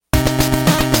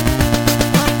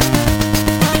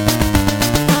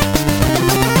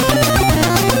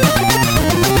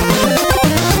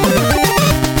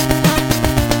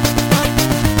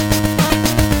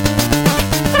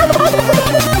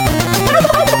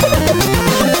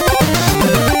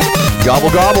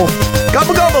Gobble, gobble.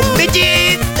 Gobble, gobble,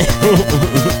 bitches.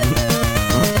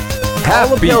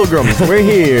 All the pilgrims, we're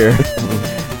here.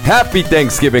 Happy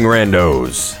Thanksgiving,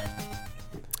 randos.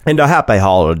 And a happy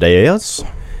holidays.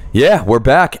 Yeah, we're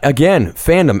back again.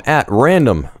 Fandom at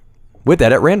Random. With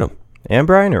that at Random. And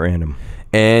Brian at Random.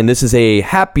 And this is a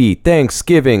Happy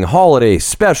Thanksgiving holiday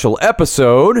special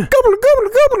episode. Gobble,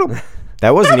 gobble, gobble.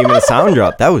 That wasn't even a sound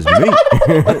drop. That was me.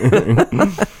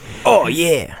 Oh,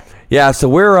 yeah. Yeah, so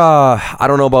we're, I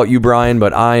don't know about you, Brian,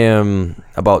 but I am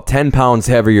about 10 pounds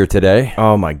heavier today.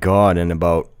 Oh, my God. And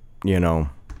about, 10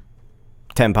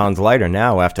 pounds lighter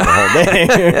now after the whole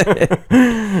day.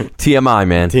 TMI,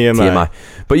 man. TMI.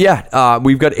 But yeah,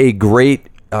 we've got a great,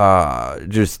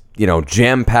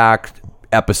 jam-packed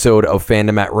episode of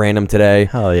Fandom at Random today.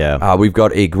 Hell yeah. We've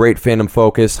got a great fandom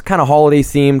focus, kind of holiday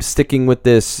themed, sticking with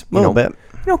this, A little bit.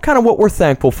 Kind of what we're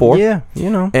thankful for. Yeah,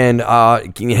 And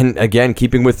again,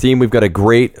 keeping with theme, we've got a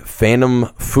great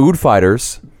fandom food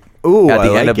fighters Ooh, at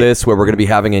the end of this, where we're going to be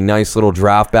having a nice little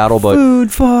draft battle. But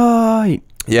food fight.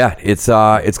 yeah, it's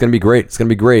going to be great. It's going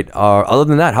to be great. Other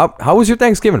than that, how was your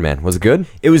Thanksgiving, man? Was it good?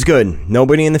 It was good.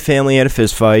 Nobody in the family had a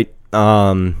fist fight.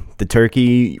 The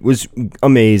turkey was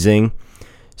amazing.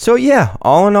 So yeah,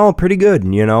 all in all, pretty good.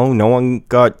 No one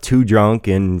got too drunk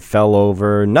and fell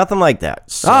over. Nothing like that.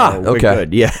 So okay. We're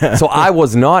good. Yeah. So I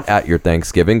was not at your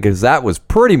Thanksgiving because that was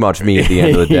pretty much me at the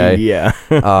end of the day. Yeah.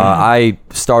 I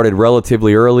started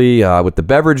relatively early with the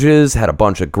beverages, had a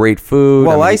bunch of great food.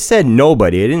 Well, I said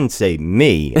nobody. I didn't say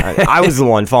me. I was the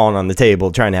one falling on the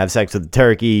table trying to have sex with the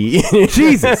turkey.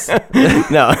 Jesus.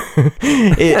 No,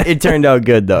 it turned out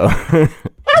good though.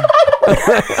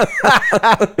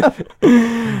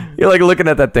 You're like looking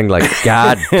at that thing like,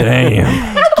 God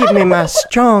damn. Give me my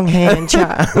strong hand,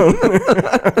 child.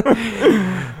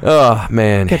 Oh,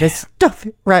 man. Gotta stuff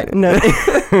it right now.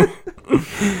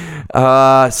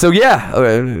 So yeah,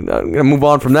 I'm going to move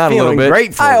on from that a little Feeling bit.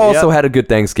 grateful, I also yep. had a good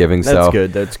Thanksgiving.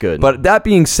 That's good. But that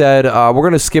being said, we're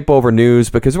going to skip over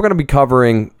news because we're going to be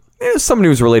covering some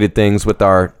news-related things with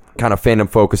our kind of fandom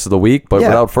focus of the week. But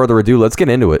without further ado, let's get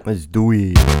into it. Let's do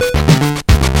it.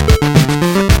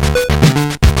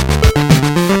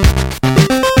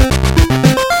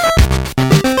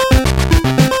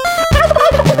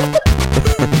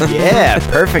 Yeah,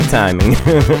 perfect timing.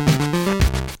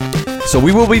 So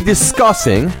we will be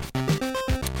discussing,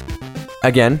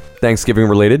 again, Thanksgiving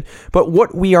related, but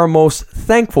what we are most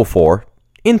thankful for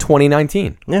in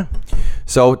 2019. Yeah.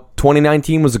 So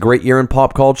 2019 was a great year in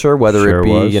pop culture, whether Sure it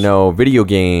be, was. video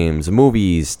games,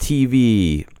 movies,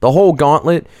 TV, the whole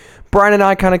gauntlet. Brian and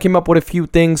I kind of came up with a few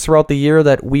things throughout the year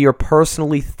that we are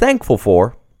personally thankful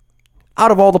for out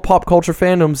of all the pop culture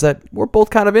fandoms that we're both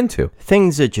kind of into.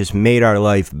 Things that just made our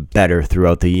life better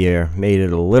throughout the year, made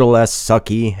it a little less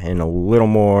sucky and a little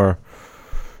more,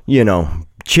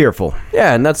 cheerful.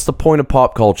 Yeah, and that's the point of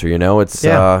pop culture, it's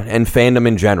and fandom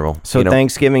in general. So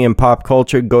Thanksgiving and pop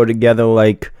culture go together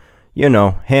like,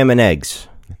 ham and eggs.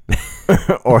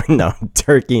 Or no,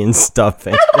 turkey and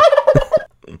stuffing.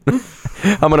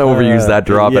 I'm going to overuse that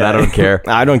drop, and I don't care.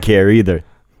 I don't care either.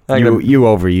 You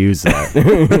overuse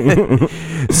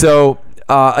that. So,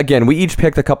 again, we each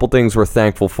picked a couple things we're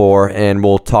thankful for, and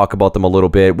we'll talk about them a little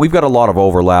bit. We've got a lot of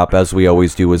overlap, as we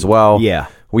always do as well. Yeah.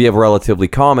 We have relatively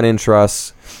common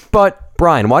interests. But,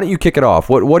 Brian, why don't you kick it off?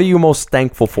 What are you most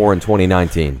thankful for in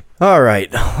 2019? All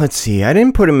right, let's see. I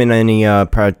didn't put them in any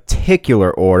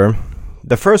particular order.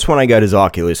 The first one I got is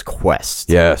Oculus Quest.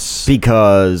 Yes.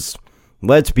 Because,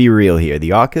 let's be real here,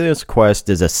 the Oculus Quest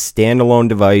is a standalone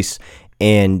device,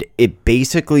 and it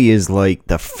basically is like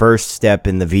the first step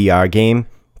in the VR game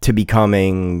to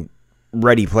becoming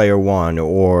Ready Player One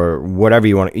or whatever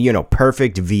you want,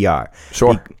 perfect VR.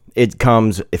 Sure. It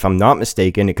comes, if I'm not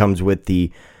mistaken, it comes with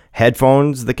the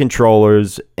headphones, the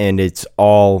controllers, and it's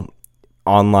all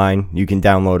online. You can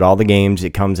download all the games.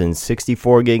 It comes in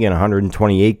 64 gig and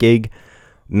 128 gig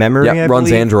memory. Yeah,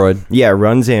 runs Android. Yeah,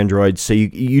 runs Android. So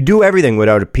you do everything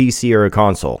without a PC or a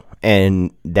console. And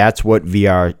that's what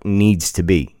VR needs to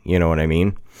be. You know what I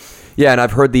mean? Yeah, and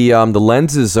I've heard the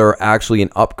lenses are actually an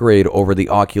upgrade over the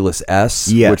Oculus S,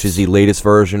 Yes. which is the latest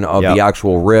version of the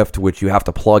actual Rift, which you have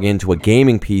to plug into a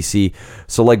gaming PC.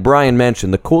 So like Brian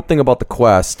mentioned, the cool thing about the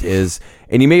Quest is,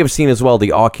 and you may have seen as well,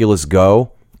 the Oculus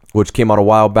Go, which came out a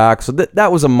while back. So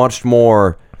that was a much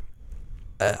more,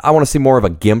 I want to say more of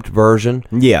a gimped version.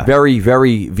 Yeah. Very,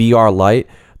 very VR light.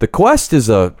 The Quest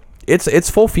is it's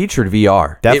full featured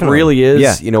VR. Definitely. It really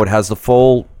is. Yeah. It has the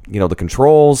full, the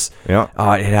controls. Yeah.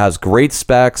 It has great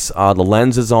specs. The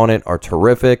lenses on it are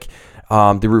terrific.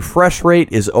 The refresh rate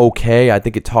is okay. I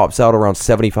think it tops out around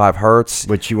 75 hertz.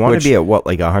 Which you want to be at what,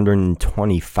 like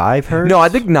 125 hertz? No, I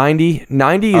think 90.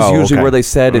 90 is usually where they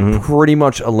said it pretty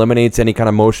much eliminates any kind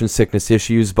of motion sickness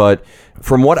issues. But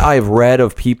from what I've read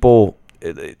of people,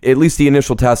 at least the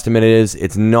initial testament is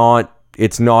it's not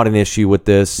an issue with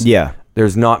this. Yeah.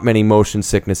 There's not many motion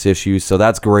sickness issues, so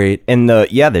that's great. And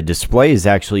the display is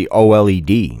actually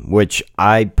OLED, which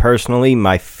I personally,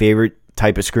 my favorite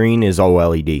type of screen is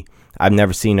OLED. I've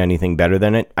never seen anything better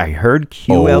than it. I heard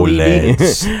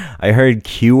QLED. I heard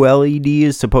QLED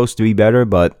is supposed to be better,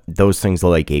 but those things are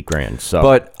like $8,000. So,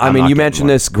 but I mean, you mentioned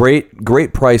this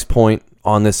great price point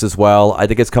on this as well. I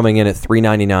think it's coming in at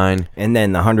 $399, and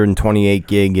then the 128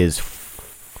 gig is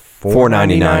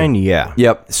 $499. Yeah.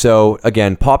 Yep. So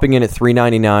again, popping in at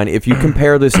 $399. If you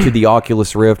compare this to the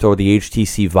Oculus Rift or the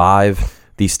HTC Vive,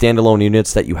 the standalone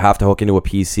units that you have to hook into a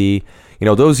PC,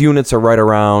 those units are right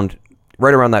around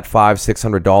that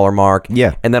 $500-$600 mark.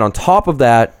 Yeah. And then on top of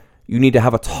that, you need to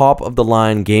have a top of the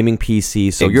line gaming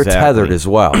PC, so you're tethered as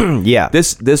well. Yeah.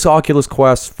 This Oculus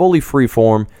Quest, fully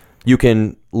freeform. You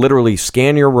can literally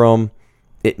scan your room.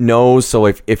 It knows, so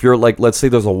if you're like, let's say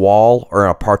there's a wall or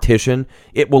a partition,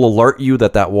 it will alert you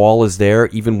that wall is there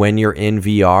even when you're in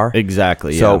VR.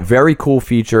 Exactly. So yeah. very cool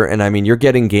feature, and I mean, you're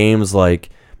getting games like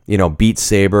Beat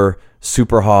Saber,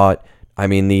 Super Hot. I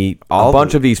mean, a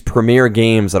bunch of these premier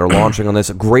games that are launching on this.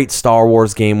 A great Star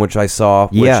Wars game, which I saw.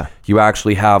 Which you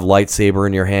actually have lightsaber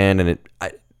in your hand, and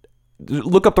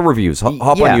look up the reviews. Hop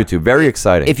on YouTube. Very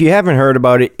exciting. If you haven't heard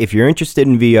about it, if you're interested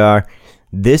in VR,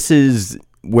 this is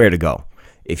where to go.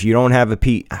 If you don't have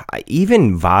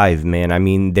even Vive, man, I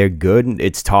mean, they're good.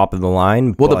 It's top of the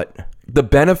line. Well, but the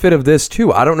benefit of this,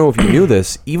 too, I don't know if you knew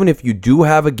this, even if you do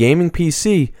have a gaming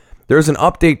PC, there's an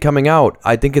update coming out.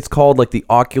 I think it's called like the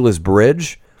Oculus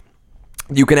Bridge.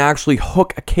 You can actually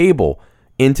hook a cable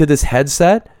into this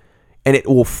headset, and it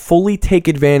will fully take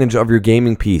advantage of your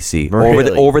gaming PC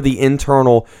over the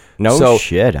internal. No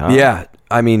shit, huh? Yeah.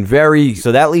 I mean,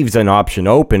 So that leaves an option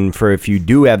open for if you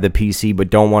do have the PC but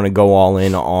don't want to go all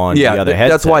in on the other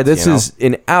headsets. That's why this is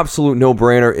an absolute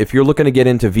no-brainer. If you're looking to get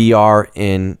into VR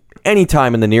in any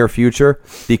time in the near future,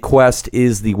 the Quest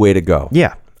is the way to go.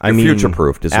 Yeah. I mean,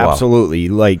 future-proofed as well. Absolutely.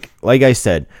 Like I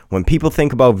said, when people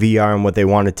think about VR and what they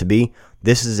want it to be,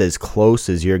 this is as close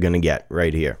as you're going to get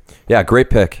right here. Yeah,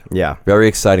 great pick. Yeah. Very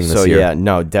exciting this year. So, yeah,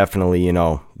 no, definitely,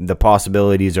 the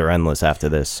possibilities are endless after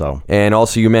this. So, and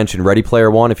also you mentioned Ready Player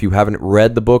One. If you haven't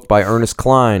read the book by Ernest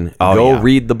Cline, go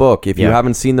read the book. If you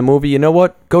haven't seen the movie, you know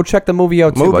what? Go check the movie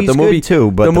out too. Movie's good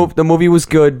too, but the movie was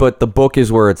good, but the book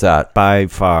is where it's at. By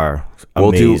far.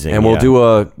 Amazing.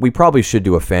 We probably should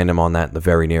do a fandom on that in the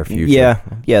very near future.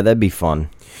 Yeah, that'd be fun.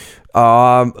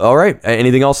 All right.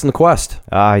 Anything else in the Quest?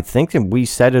 I think that we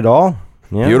said it all.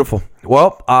 Yeah. Beautiful.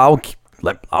 Well, I'm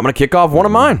gonna kick off one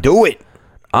of mine. Do it.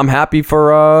 I'm happy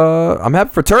for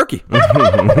turkey.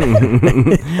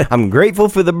 I'm grateful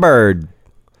for the bird.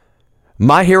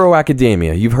 My Hero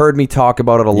Academia. You've heard me talk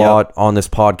about it a lot on this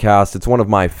podcast. It's one of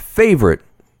my favorite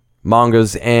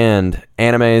mangas and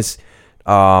animes.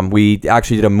 We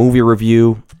actually did a movie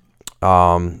review.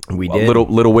 We did a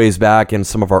little ways back in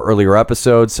some of our earlier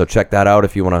episodes, so check that out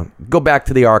if you want to go back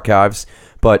to the archives.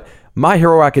 But My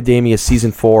Hero Academia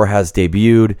Season 4 has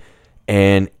debuted,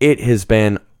 and it has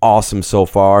been awesome so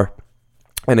far.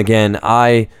 And again,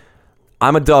 I'm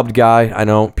a dubbed guy. I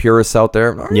know purists out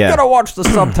there. You gotta watch the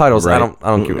subtitles. Right.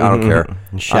 I don't care.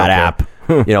 Shut up.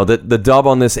 The dub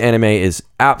on this anime is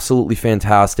absolutely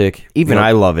fantastic. Even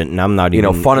I love it, and I'm not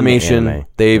even. Funimation, anime,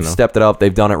 they've stepped it up.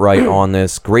 They've done it right on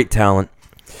this. Great talent.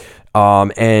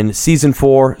 And Season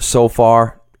 4 so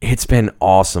far, it's been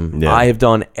awesome. Yeah. I have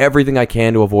done everything I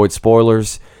can to avoid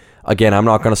spoilers. Again, I'm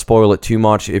not going to spoil it too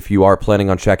much if you are planning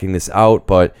on checking this out,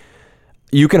 but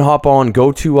you can hop on,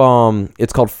 go to,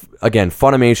 it's called, again,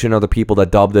 Funimation are the people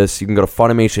that dub this. You can go to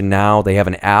Funimation now. They have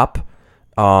an app,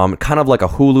 kind of like a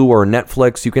Hulu or a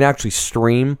Netflix. You can actually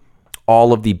stream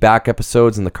all of the back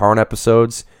episodes and the current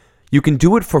episodes. You can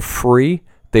do it for free.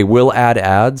 They will add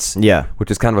ads, which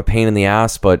is kind of a pain in the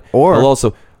ass, but they'll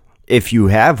also... If you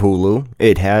have Hulu,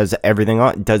 it has everything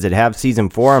on. Does it have Season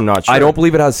 4? I'm not sure. I don't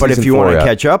believe it has Season 4 But if you want to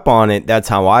catch up on it, that's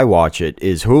how I watch it,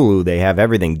 is Hulu. They have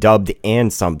everything dubbed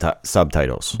and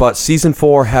subtitles. But Season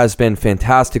 4 has been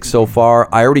fantastic so far.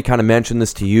 I already kind of mentioned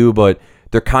this to you, but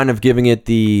they're kind of giving it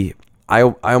the... I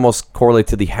almost correlate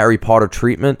to the Harry Potter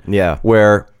treatment. Yeah.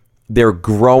 Where they're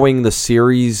growing the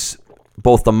series,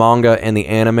 both the manga and the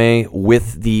anime,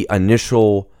 with the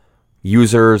initial...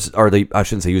 users, or I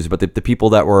shouldn't say users, but the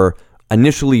people that were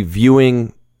initially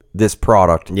viewing this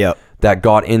product that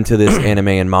got into this anime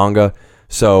and manga.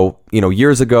 So,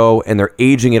 years ago, and they're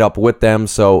aging it up with them.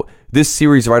 So this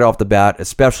series right off the bat,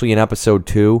 especially in episode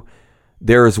 2,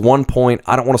 there is one point,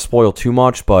 I don't want to spoil too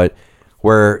much, but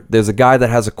where there's a guy that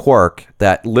has a quirk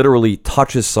that literally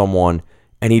touches someone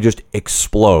and he just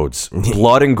explodes.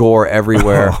 Blood and gore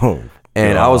everywhere.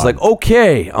 And I was like,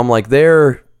 okay. I'm like,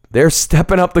 they're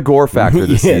stepping up the gore factor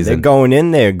this season. They're going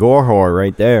in there, gore whore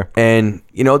right there. And,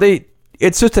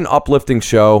 it's just an uplifting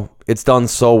show. It's done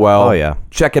so well. Oh, yeah.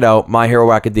 Check it out. My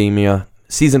Hero Academia.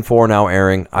 Season 4 now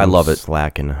airing. I love it.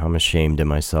 Slacking. I'm ashamed of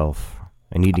myself.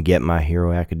 I need to get My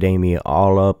Hero Academia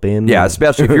all up in there. Yeah,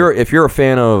 especially if you're a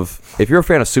fan of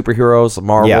superheroes,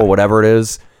 Marvel, whatever it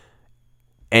is,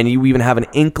 and you even have an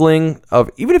inkling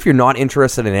of, even if you're not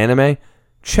interested in anime,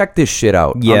 check this shit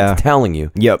out. Yeah. I'm telling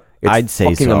you. Yep. It's I'd say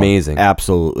fucking so. amazing.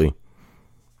 Absolutely.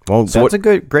 Well, so that's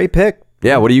a great pick.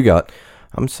 Yeah, what do you got?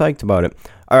 I'm psyched about it.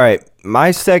 All right,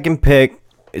 my second pick,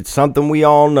 it's something we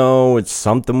all know, it's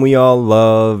something we all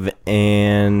love,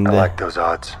 and I like those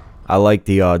odds. I like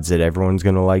the odds that everyone's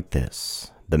going to like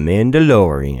this. The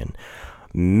Mandalorian.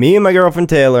 Me and my girlfriend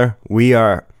Taylor, we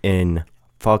are in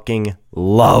fucking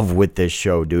love with this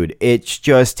show, dude. It's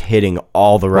just hitting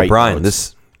all the right Brian,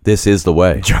 notes. this is the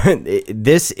way.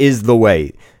 This is the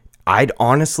way. I'd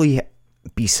honestly,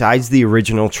 besides the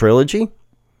original trilogy,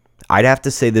 I'd have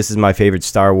to say this is my favorite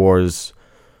Star Wars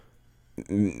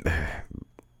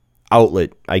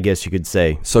outlet, I guess you could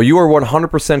say. So you are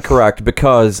 100% correct,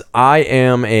 because I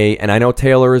am and I know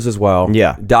Taylor is as well,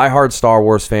 diehard Star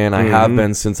Wars fan. I have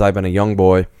been since I've been a young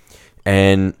boy.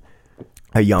 And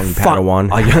a young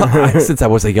Padawan. Since I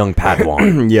was a young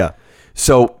Padawan. Yeah.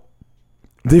 So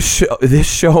this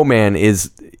show, man, it's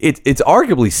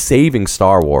arguably saving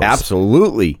Star Wars.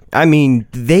 Absolutely. I mean,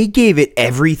 they gave it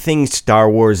everything Star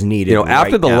Wars needed.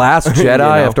 After The Last Jedi,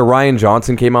 after Rian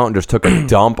Johnson came out and just took a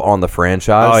dump on the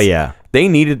franchise. Oh yeah. They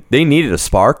needed a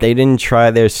spark. They didn't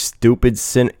try their stupid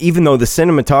even though the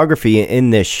cinematography in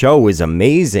this show is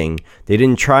amazing, they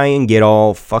didn't try and get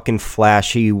all fucking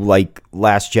flashy like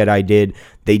Last Jedi did.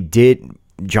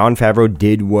 Jon Favreau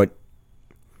did what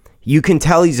you can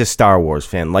tell he's a Star Wars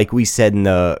fan, like we said in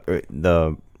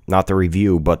the not the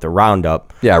review, but the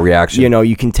roundup. Yeah, reaction.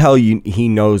 You can tell he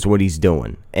knows what he's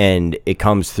doing, and it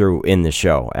comes through in the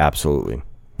show. Absolutely.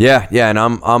 Yeah, and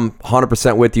I'm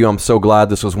 100% with you. I'm so glad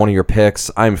this was one of your picks.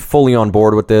 I'm fully on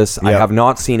board with this. Yep. I have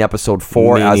not seen episode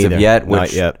 4 as of yet,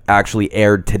 which actually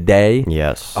aired today.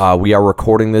 Yes. We are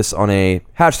recording this on a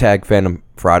 #Fandom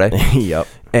Friday. Yep.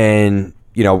 And,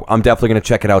 I'm definitely going to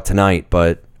check it out tonight,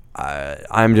 but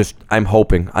I'm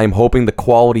hoping the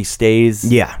quality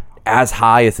stays as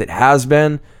high as it has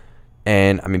been.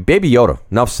 And I mean, Baby Yoda,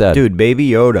 enough said. Dude, Baby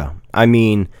Yoda. I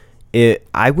mean,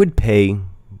 I would pay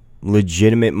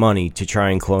legitimate money to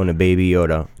try and clone a Baby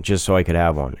Yoda just so I could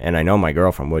have one. And I know my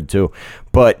girlfriend would too.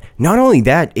 But not only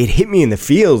that, it hit me in the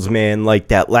feels, man. Like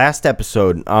that last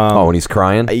episode. And he's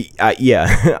crying?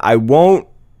 Yeah. I won't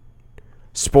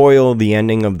spoil the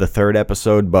ending of the 3rd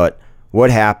episode, but what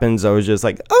happens, I was just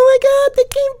like, oh my god, they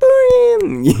came for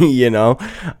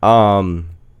him.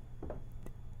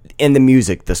 And the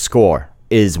music, the score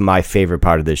is my favorite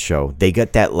part of this show. They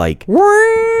got that like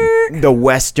the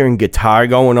Western guitar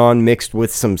going on mixed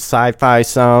with some sci-fi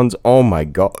sounds. Oh my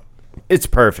god, it's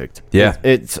perfect. Yeah,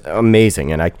 it's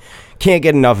amazing, and I can't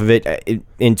get enough of it.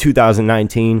 In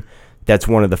 2019, that's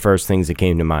one of the first things that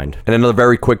came to mind. And another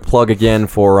very quick plug again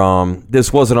for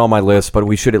this wasn't on my list, but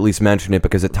we should at least mention it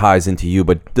because it ties into you.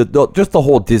 But just the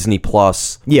whole Disney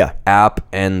Plus app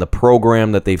and the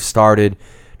program that they've started.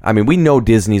 I mean, we know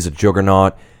Disney's a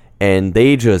juggernaut, and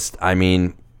they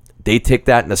take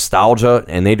that nostalgia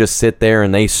and they just sit there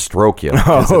and they stroke you.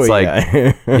 It's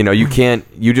like,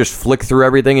 you just flick through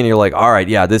everything and you're like, all right,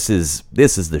 yeah, this is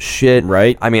the shit.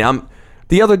 Right. I mean,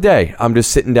 the other day, I'm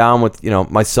just sitting down with,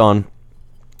 my son.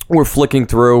 We're flicking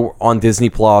through on Disney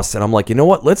Plus, and I'm like, you know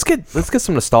what? Let's get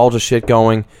some nostalgia shit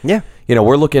going. Yeah.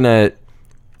 We're looking at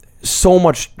so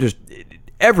much, just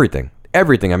everything.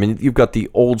 I mean, you've got the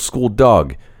old school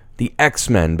Doug, the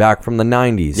X-Men back from the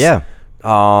 90s. Yeah.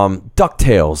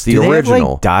 DuckTales, the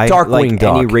original. Darkwing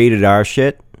Duck. Any rated R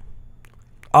shit?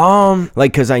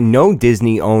 Because I know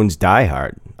Disney owns Die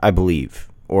Hard, I believe,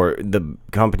 or the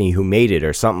company who made it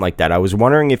or something like that. I was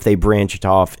wondering if they branched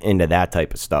off into that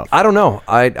type of stuff. I don't know.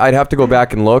 I'd have to go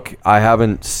back and look. I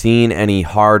haven't seen any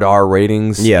hard R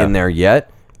ratings in there yet.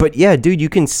 But yeah, dude, you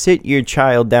can sit your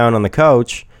child down on the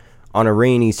couch on a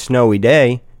rainy, snowy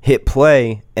day, hit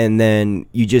play, and then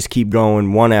you just keep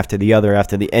going one after the other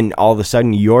and all of a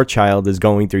sudden your child is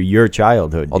going through your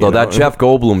childhood. Although that Jeff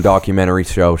Goldblum documentary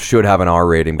show should have an R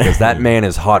rating because that man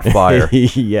is hot fire.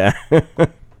 Yeah.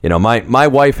 My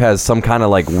wife has some kind of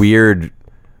like weird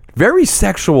very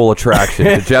sexual attraction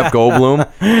to Jeff Goldblum.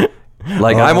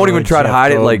 Like, I won't even try to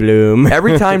hide it. Like,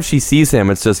 every time she sees him,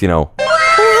 it's just, I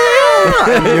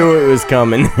knew it was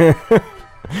coming.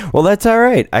 Well, that's all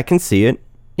right. I can see it.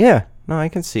 Yeah. No, I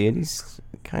can see it. He's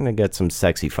kind of got some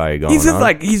sexy fire going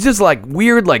on. He's just like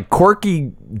weird, like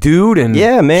quirky dude, and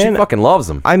yeah, man, she fucking loves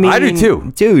him. I mean, I do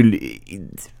too,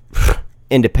 dude.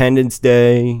 Independence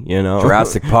Day,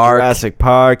 Jurassic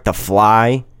Park, The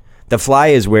Fly. The Fly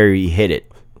is where he hit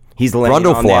it. He's laying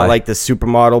on there like the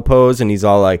supermodel pose, and he's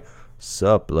all like,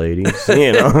 "Sup, ladies,"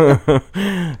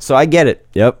 So I get it.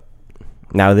 Yep.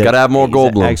 Now that gotta have more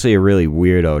Goldblum. Actually, a really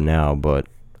weirdo now, but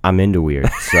I'm into weird.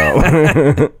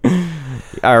 So,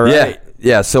 all right.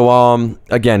 Yeah. So,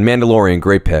 again, Mandalorian,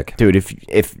 great pick, dude.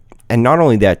 If and not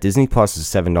only that, Disney Plus is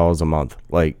 $7 a month.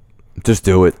 Like, just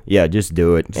do it. Yeah, just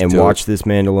do it and watch this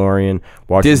Mandalorian.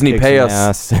 Watch Disney pay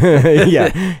us.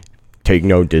 Yeah, take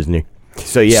note, Disney.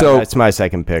 So that's my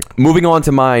second pick. Moving on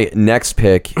to my next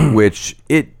pick, which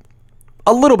it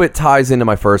a little bit ties into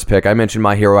my first pick. I mentioned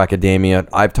My Hero Academia.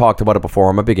 I've talked about it before.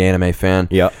 I'm a big anime fan.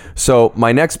 Yeah. So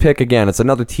my next pick, again, it's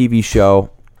another TV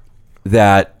show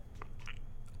that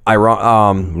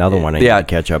another one I need to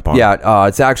catch up on. Yeah,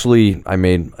 it's actually, I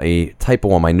made a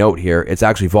typo on my note here. It's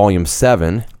actually Volume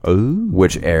 7,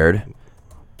 which aired.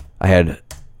 I had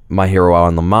My Hero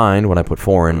on the mind when I put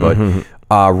 4 in, but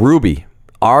RWBY.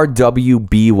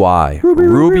 RWBY.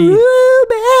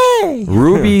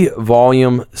 RWBY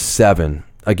Volume 7.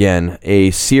 Again,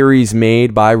 a series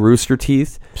made by Rooster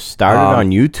Teeth. Started on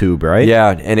YouTube, right? Yeah,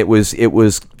 and it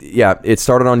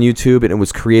started on YouTube, and it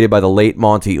was created by the late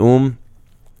Monty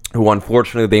who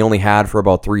unfortunately they only had for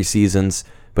about 3 seasons,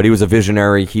 but he was a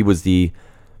visionary. He was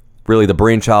really the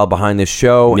brainchild behind this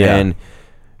show, and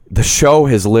the show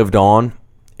has lived on,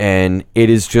 and it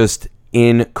is just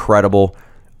incredible.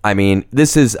 I mean,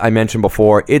 I mentioned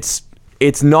before, it's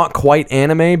not quite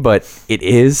anime, but it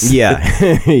is.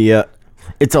 Yeah. Yeah.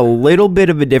 It's a little bit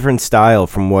of a different style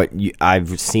from what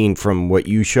I've seen from what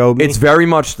you showed me. It's very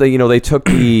much they took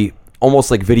the almost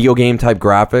like video game type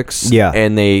graphics,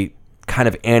 and they kind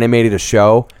of animated a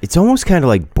show. It's almost kind of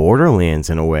like Borderlands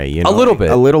in a way, a little bit,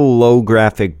 a little low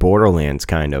graphic Borderlands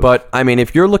kind of. But I mean,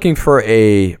 if you're looking for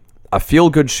a feel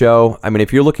good show, I mean,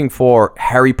 if you're looking for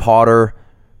Harry Potter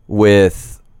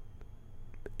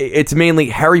it's mainly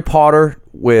Harry Potter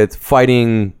with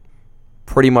fighting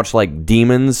pretty much like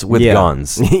demons with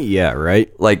guns. Yeah,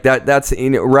 right. Like that's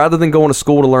rather than going to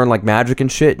school to learn like magic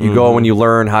and shit, you go and you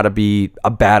learn how to be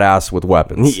a badass with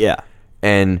weapons. Yeah.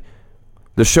 And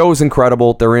the show is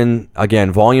incredible. They're in,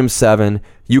 again, Volume 7.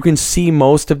 You can see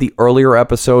most of the earlier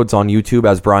episodes on YouTube,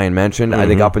 as Brian mentioned, I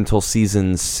think up until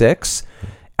Season 6.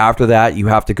 After that, you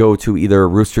have to go to either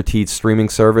Rooster Teeth's streaming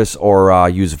service or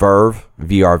use VRV,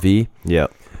 VRV. Yeah.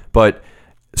 But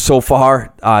so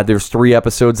far, there's 3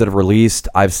 episodes that have released.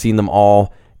 I've seen them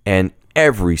all. And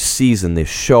every season, this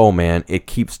show, man, it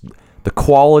keeps the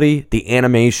quality, the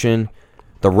animation,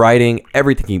 the writing,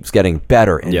 everything keeps getting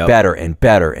better and better and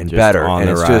better and better. On and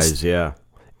the rise,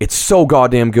 it's so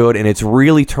goddamn good, and it's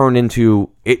really turned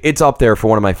into it's up there for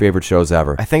one of my favorite shows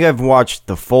ever. I think I've watched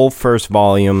the full first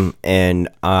volume, and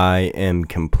I am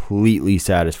completely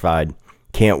satisfied.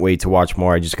 Can't wait to watch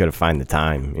more. I just got to find the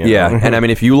time. Yeah, and I mean,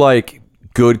 if you like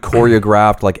good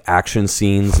choreographed like action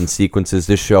scenes and sequences,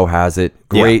 this show has it.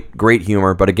 Great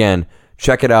humor. But again,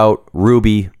 check it out.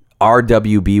 RWBY,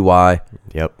 RWBY.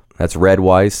 Yep. That's Red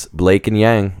Weiss, Blake, and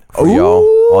Yang for y'all,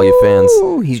 all you fans.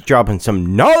 He's dropping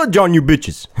some knowledge on you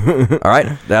bitches. All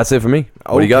right, that's it for me.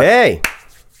 What do you got? Okay.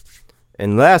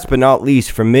 And last but not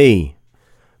least for me,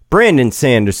 Brandon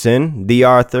Sanderson, the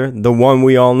author, the one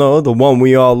we all know, the one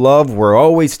we all love. We're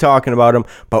always talking about him,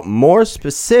 but more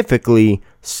specifically,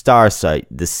 Starsight,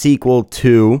 the sequel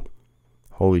to...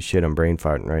 Holy shit, I'm brain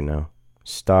farting right now.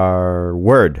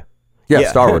 Starward. Yeah,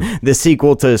 Starward. The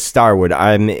sequel to Starward.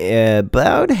 I'm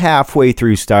about halfway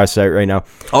through Starsight right now.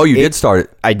 Oh, you did start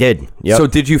it? I did. Yep. So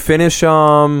did you finish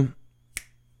The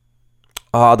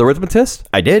Arithmetist?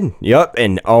 I did. Yep.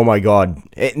 And oh my God.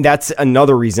 That's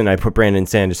another reason I put Brandon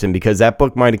Sanderson, because that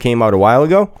book might have came out a while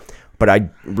ago, but I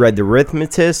read The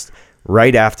Arithmetist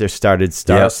right after started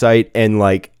Starsight. And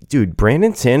like, dude,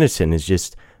 Brandon Sanderson is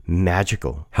just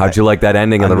magical. How'd you like that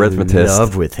ending of The Arithmetist? I'm in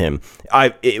love with him.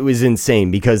 It was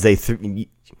insane because they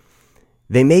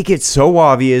make it so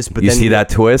obvious, but you then see that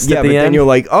twist at the end? Then you're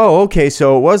like, oh, okay,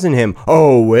 so it wasn't him.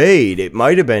 Oh, wait, it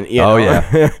might have been. You know?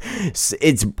 Yeah.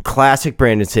 It's classic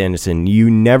Brandon Sanderson. You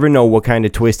never know what kind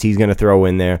of twist he's going to throw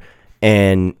in there.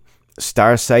 And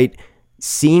Starsight,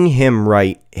 seeing him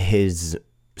write his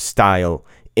style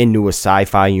into a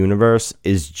sci-fi universe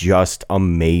is just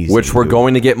amazing. Which we're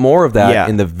going to get more of that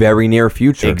in the very near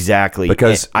future. Exactly.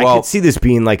 Because I could see this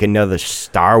being like another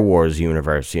Star Wars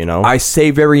universe, you know? I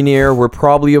say very near. We're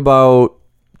probably about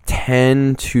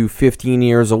 10 to 15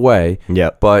 years away.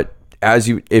 Yeah. But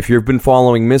if you've been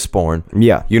following Mistborn,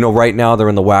 you know right now they're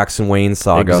in the Wax and Wayne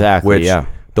saga. Exactly, which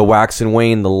the Wax and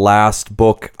Wayne, the last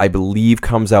book, I believe,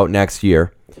 comes out next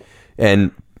year.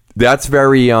 And that's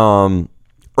very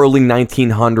early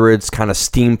 1900s kind of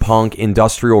steampunk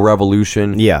industrial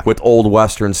revolution with old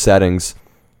Western settings.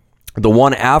 The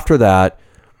one after that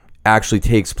actually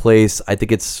takes place, I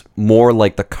think it's more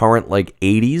like the current like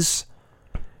 80s.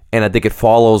 And I think it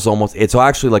follows almost, it's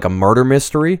actually like a murder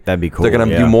mystery. That'd be cool. They're going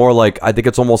to do more like, I think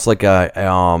it's almost like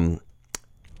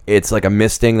it's like a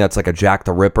misting that's like a Jack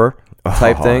the Ripper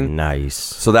type thing. Nice.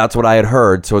 So that's what I had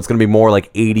heard. So it's going to be more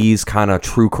like 80s kind of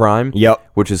true crime.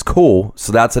 Yep. Which is cool.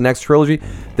 So that's the next trilogy.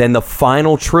 Then the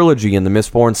final trilogy in the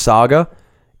Mistborn saga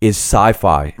is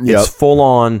sci-fi. It's full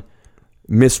on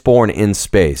Mistborn in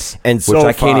space. And which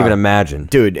I can't even imagine.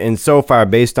 Dude, and so far,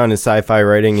 based on his sci-fi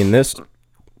writing in this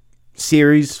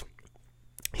series,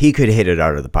 he could hit it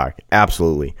out of the park.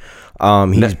 Absolutely.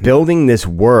 He's building this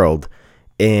world,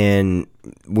 and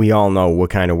we all know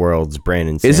what kind of worlds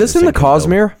Brandon Sanderson is this in the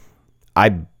Cosmere?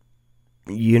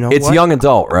 It's what? young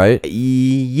adult, right?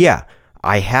 Yeah.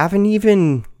 I haven't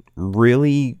even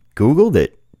really Googled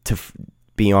it, to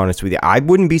be honest with you. I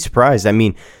wouldn't be surprised. I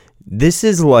mean, this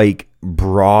is like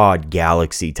broad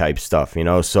galaxy type stuff, you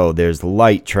know? So there's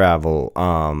light travel,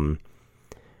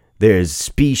 there's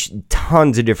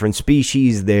tons of different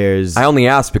species. I only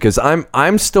asked because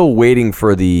I'm still waiting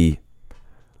for the.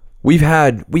 We've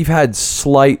had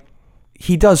slight.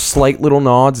 He does slight little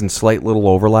nods and slight little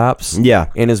overlaps.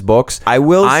 In his books, I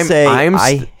will say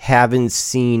I haven't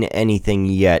seen anything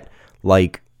yet,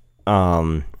 like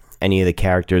any of the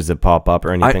characters that pop up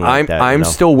or anything like that. I'm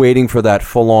still waiting for that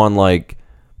full on like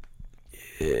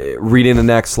reading the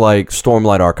next like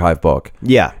Stormlight Archive book.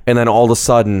 Yeah, and then all of a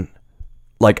sudden,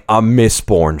 like a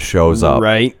Mistborn shows up.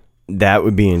 Right, that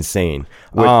would be insane.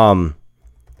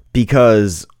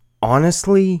 Because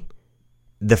honestly,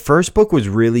 the first book was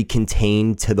really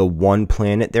contained to the one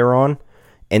planet they're on,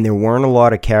 and there weren't a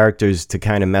lot of characters to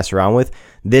kind of mess around with.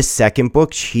 This second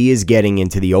book, she is getting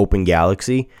into the open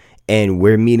galaxy, and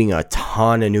we're meeting a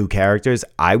ton of new characters.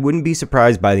 I wouldn't be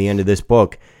surprised by the end of this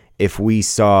book if we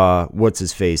saw, what's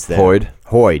his face there?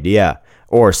 Hoid, yeah.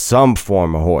 Or some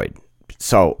form of Hoid.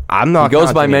 So I'm not. He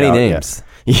goes by many names.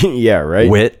 Yeah, right.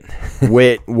 Wit,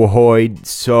 Hoid.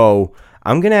 So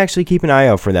I'm gonna actually keep an eye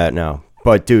out for that now.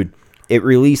 But dude, it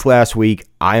released last week.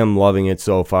 I am loving it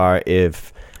so far.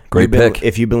 If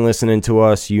you've been listening to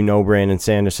us, you know Brandon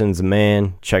Sanderson's the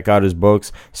man. Check out his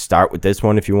books. Start with this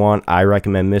one if you want. I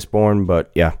recommend Mistborn,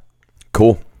 but yeah.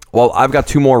 Cool. Well, I've got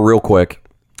two more real quick.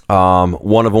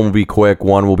 One of them will be quick.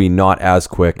 One will be not as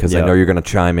quick because I know you're going to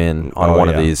chime in on one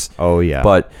of these. Oh, yeah.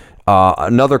 But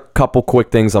another couple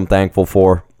quick things I'm thankful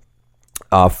for.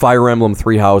 Fire Emblem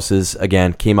Three Houses,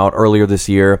 again, came out earlier this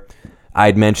year. I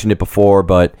had mentioned it before,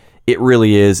 but it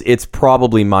really is. It's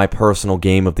probably my personal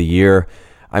game of the year.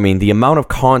 I mean, the amount of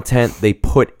content they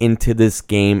put into this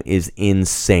game is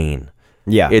insane.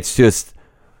 Yeah.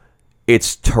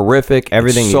 It's terrific.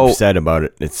 Everything you've said about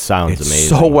it, it sounds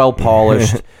amazing. So well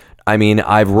polished. I mean,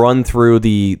 I've run through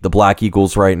the Black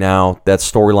Eagles right now. That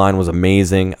storyline was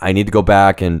amazing. I need to go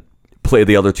back and play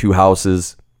the other two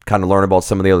houses, kind of learn about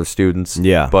some of the other students.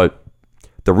 Yeah. But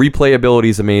the replayability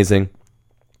is amazing.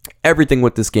 Everything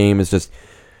with this game is just...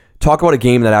 Talk about a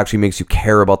game that actually makes you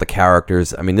care about the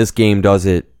characters. I mean, this game does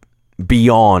it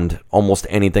beyond almost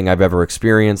anything I've ever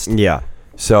experienced. Yeah.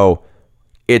 So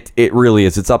it really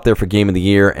is. It's up there for Game of the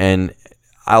Year, and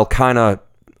I'll kind of...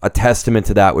 A testament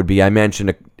to that would be, I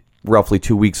mentioned roughly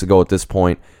 2 weeks ago at this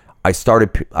point, I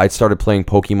started playing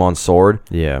Pokemon Sword.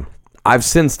 Yeah. I've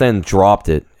since then dropped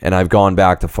it, and I've gone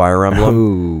back to Fire Emblem.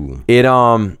 Ooh. It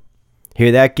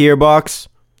Hear that, Gearbox?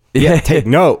 Yeah, take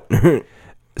note.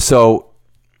 So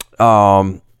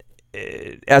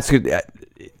that's good.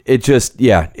 It just,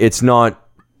 it's not,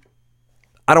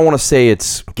 I don't want to say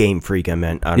it's Game Freak. I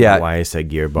meant. I don't know why I said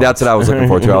Gearbox. That's what I was looking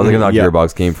for too. I was looking at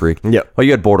Gearbox, Game Freak. Yeah. Well,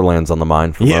 you had Borderlands on the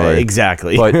mind.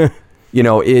 Exactly. But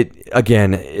it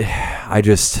again.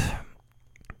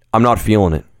 I'm not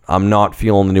feeling it. I'm not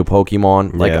feeling the new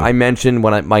Pokemon. Like I mentioned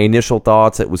when my initial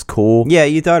thoughts, it was cool. Yeah,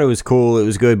 you thought it was cool. It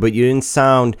was good, but you didn't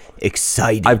sound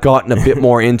excited. I've gotten a bit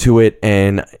more into it,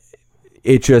 and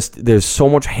there's so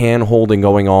much hand holding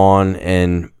going on,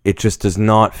 and it just does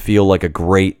not feel like a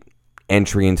great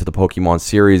entry into the Pokemon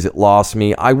series. It lost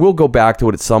me. I will go back to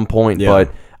it at some point,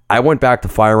 but I went back to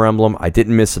Fire Emblem. I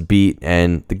didn't miss a beat,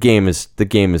 and the game is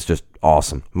just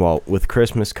awesome. Well, with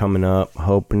Christmas coming up,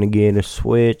 hoping to get a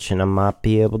Switch, and I might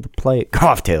be able to play it.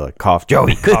 Cough, Taylor. Cough,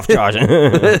 Joey. Cough, Josh.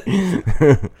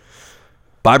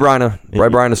 Buy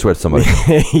Brian a Switch, somebody.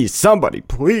 Somebody,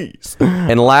 please.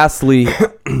 And lastly,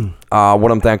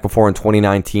 what I'm thankful for in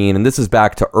 2019, and this is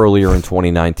back to earlier in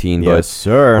 2019, but Yes,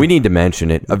 sir. we need to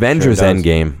mention it. Avengers Sure does.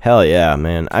 Endgame. Hell yeah,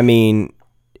 man. I mean,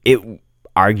 it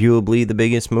arguably the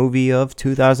biggest movie of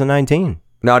 2019.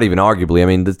 Not even arguably. I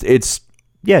mean, it's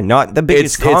Yeah, not the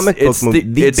biggest comic book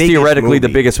movie. It's theoretically the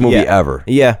biggest movie ever.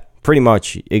 Yeah, pretty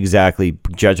much. Exactly.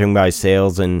 Judging by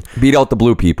sales and... Beat out the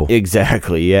blue people.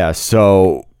 Exactly, yeah.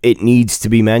 So it needs to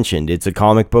be mentioned. It's a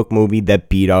comic book movie that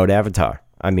beat out Avatar.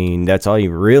 I mean, that's all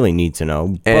you really need to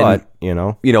know. And, but, you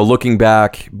know... looking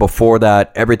back, before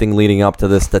that, everything leading up to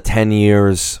this, the 10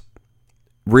 years,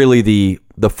 really the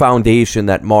foundation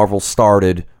that Marvel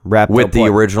started Wrapped with up, the what?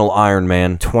 original Iron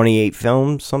Man. 28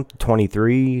 films,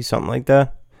 23, something like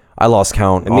that. I lost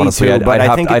count, Me honestly. too, I'd but I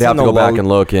have, think I'd it's have in to the go back and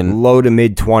look. And low to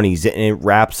mid 20s, and it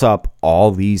wraps up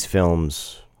all these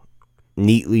films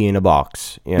neatly in a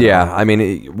box. You know? yeah, I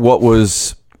mean, what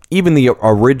was even the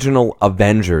original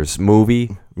Avengers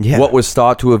movie, Yeah. what was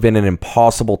thought to have been an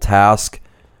impossible task,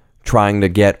 trying to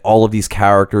get all of these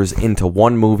characters into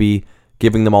one movie,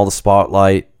 giving them all the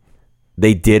spotlight.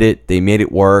 They did it. They made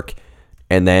it work.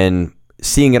 And then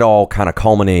seeing it all kind of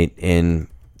culminate in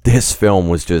this film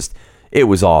was just, it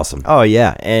was awesome. Oh,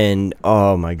 yeah. And,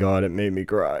 oh, my God, it made me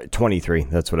cry. 23.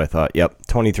 That's what I thought. Yep.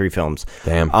 23 films.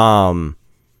 Damn.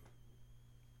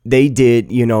 They did,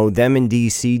 them in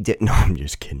DC did. No, I'm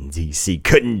just kidding. DC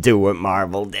couldn't do what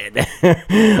Marvel did.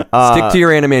 Stick to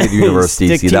your animated universe, stick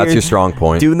DC. to That's your- your strong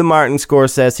point. Do the Martin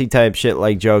Scorsese type shit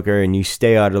like Joker, and you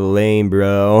stay out of the lane,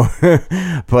 bro.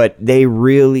 But they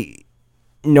really,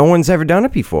 no one's ever done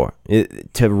it before.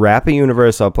 To wrap a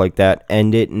universe up like that,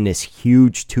 end it in this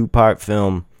huge 2-part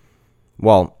film.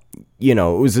 Well, it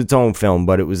was its own film,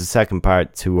 but it was the second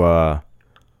part to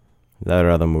that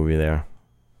other movie there.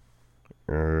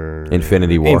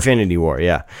 Infinity War. Infinity War,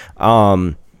 yeah.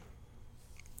 I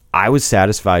was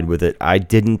satisfied with it. I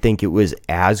didn't think it was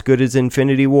as good as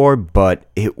Infinity War, but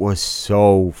it was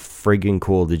so friggin'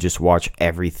 cool to just watch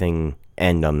everything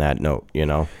end on that note,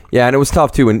 Yeah, and it was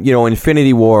tough too. And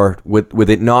Infinity War, with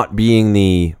it not being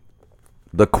the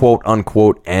quote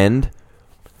unquote end,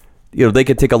 they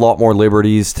could take a lot more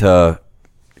liberties to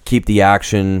keep the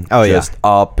action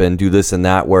up and do this and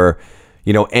that. Where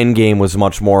Endgame was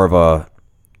much more of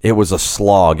it was a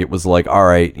slog. It was like, all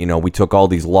right, we took all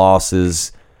these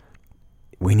losses.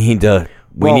 We need to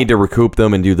recoup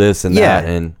them and do this and that.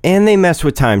 And they mess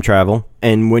with time travel.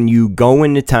 And when you go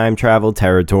into time travel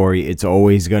territory, it's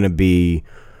always going to be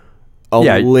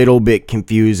a little bit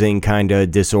confusing, kind of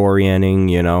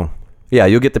disorienting, Yeah,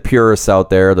 you'll get the purists out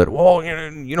there that,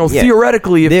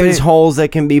 theoretically, if there's holes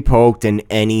that can be poked in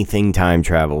anything time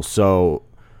travel. So,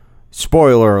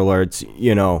 spoiler alerts,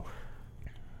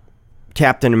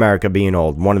 Captain America being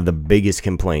old, one of the biggest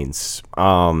complaints.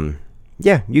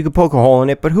 Yeah, you could poke a hole in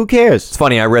it, but who cares? It's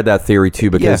funny, I read that theory too,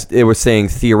 because it was saying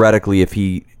theoretically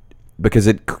because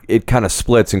it kind of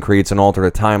splits and creates an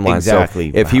alternate timeline.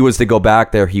 Exactly. So if he was to go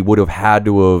back there, he would have had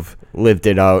to have lived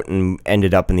it out and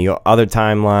ended up in the other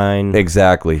timeline.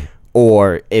 Exactly.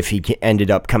 Or if he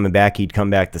ended up coming back, he'd come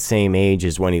back the same age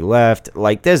as when he left.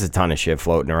 Like, there's a ton of shit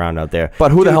floating around out there.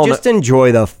 But who the hell just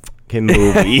enjoy the fucking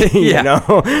movie,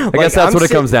 I guess that's what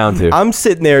it comes down to. I'm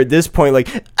sitting there at this point like,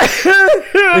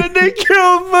 they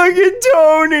killed fucking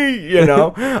Tony,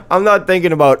 I'm not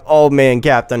thinking about old man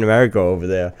Captain America over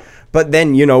there. But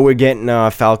then, we're getting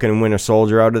Falcon and Winter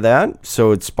Soldier out of that.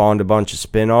 So it spawned a bunch of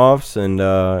spin-offs. And,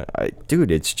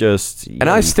 dude, it's just... And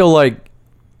I still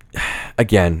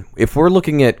again, if we're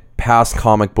looking at past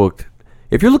comic book...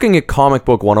 If you're looking at Comic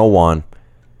Book 101,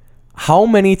 how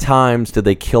many times did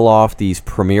they kill off these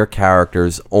premier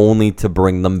characters only to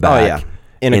bring them back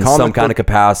in some kind of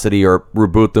capacity or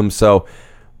reboot them? So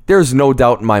there's no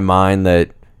doubt in my mind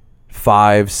that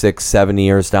 5, 6, 7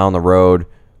 years down the road...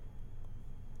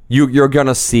 You're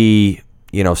gonna see,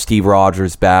 Steve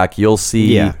Rogers back. You'll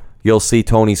see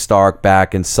Tony Stark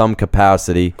back in some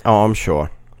capacity. Oh, I'm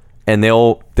sure. And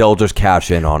they'll just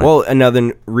cash in on it. Well,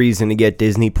 another reason to get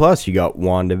Disney Plus, you got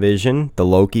WandaVision, the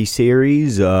Loki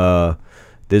series. There's a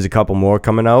couple more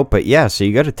coming out, but yeah, so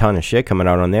you got a ton of shit coming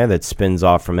out on there that spins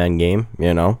off from Endgame.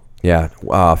 Yeah,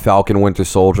 Falcon, Winter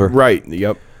Soldier. Right.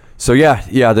 Yep. So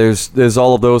yeah. There's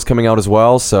all of those coming out as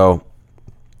well. So.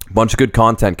 Bunch of good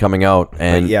content coming out,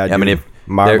 and I mean, if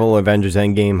Marvel Avengers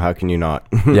Endgame, how can you not?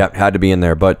 Yeah, had to be in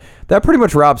there. But that pretty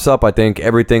much wraps up, I think,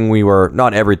 everything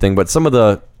not everything, but some of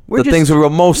the the things we were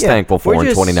most thankful for in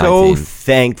 2019. We're just so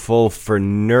thankful for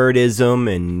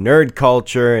nerdism and nerd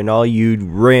culture and all you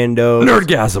randos.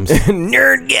 Nerdgasms.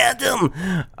 Nerdgasm.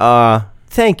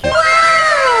 Thank you.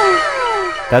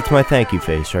 That's my thank you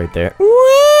face right there.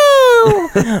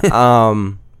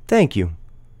 Thank you.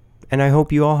 And I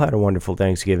hope you all had a wonderful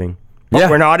Thanksgiving. But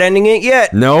we're not ending it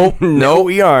yet. No,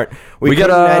 we aren't. We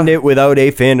gotta end it without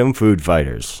a Fandom Food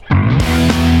Fighters.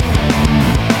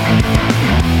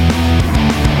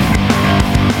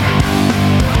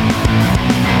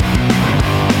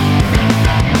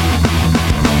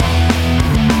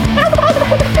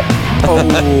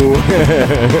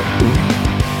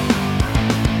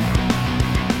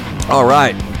 All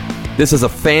right. This is a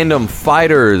Fandom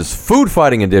Fighters food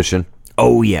fighting edition.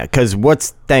 Oh, yeah, because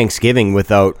what's Thanksgiving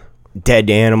without dead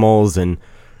animals and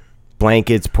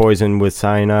blankets poisoned with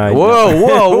cyanide?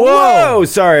 Whoa.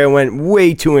 Sorry, I went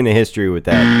way too into history with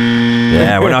that.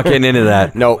 Yeah, we're not getting into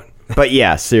that. No, but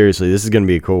yeah, seriously, this is going to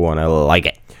be a cool one. I like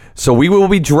it. So we will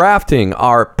be drafting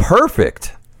our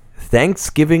perfect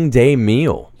Thanksgiving Day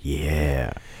meal.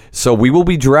 Yeah. So we will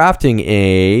be drafting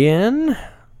an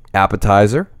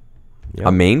appetizer,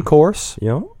 a main course,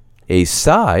 a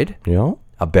side,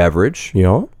 a beverage,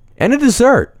 and a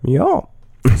dessert.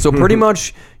 So pretty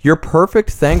much your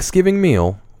perfect Thanksgiving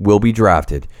meal will be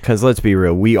drafted. Because let's be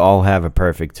real, we all have a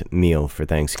perfect meal for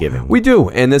Thanksgiving. We do,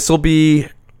 and this will be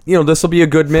a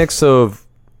good mix of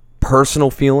personal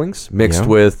feelings mixed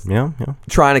with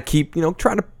trying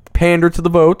to pander to the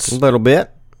votes a little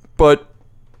bit. But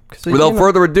without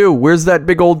further ado, where's that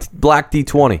big old black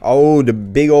D20? Oh, the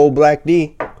big old black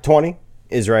D20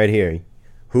 is right here.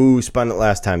 Who spun it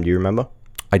last time? Do you remember?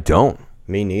 I don't.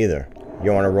 Me neither.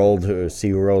 You want to roll to see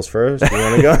who rolls first? You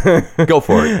want to go? Go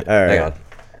for it. All right. Hang on.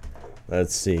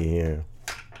 Let's see here.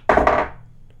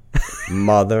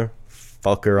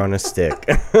 Motherfucker on a stick.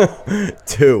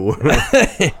 2.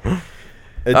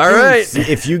 All right.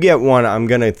 If you get one, I'm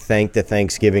going to thank the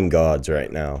Thanksgiving gods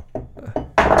right now.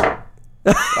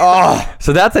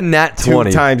 So that's a nat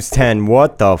 20. 2 times 10.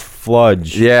 What the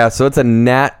fludge? Yeah, so it's a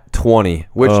nat 20,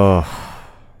 which,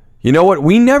 you know what?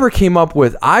 We never came up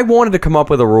with, I wanted to come up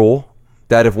with a rule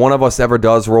that if one of us ever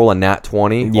does roll a nat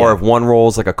 20, or if one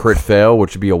rolls like a crit fail,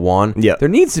 which would be a 1, there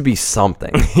needs to be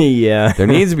something. Yeah. There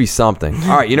needs to be something.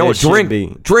 All right, you know what? Drink,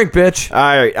 bitch.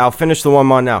 All right, I'll finish the one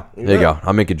more now. There you go.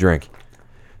 I'll make you drink.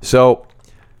 So,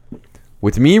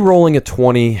 with me rolling a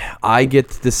 20, I get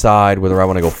to decide whether I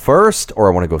want to go first or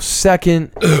I want to go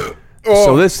second.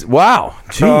 So this, wow,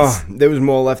 jeez. There was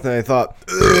more left than I thought.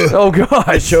 Oh, gosh.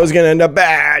 The show's going to end up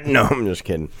bad. No, I'm just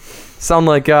kidding. Sound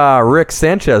like Rick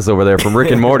Sanchez over there from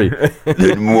Rick and Morty.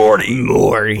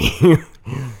 Morty.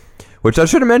 Which I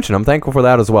should have mentioned. I'm thankful for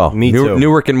that as well. Me too.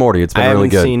 New Rick and Morty. It's been really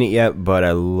good. I haven't seen it yet, but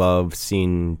I love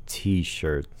seeing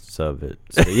T-shirts of it.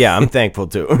 So, yeah, I'm thankful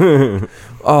too.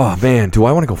 Oh, man. Do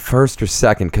I want to go first or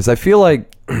second? Because I feel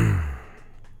like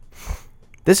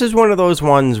this is one of those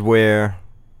ones where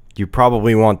you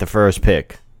probably want the first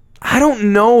pick. I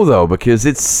don't know, though, because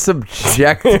it's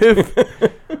subjective.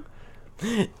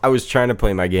 I was trying to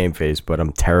play my game face, but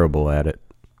I'm terrible at it.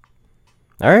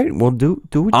 All right, well, do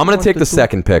what I'm going to take the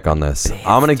second pick on this.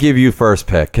 I'm going to give you first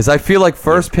pick, because I feel like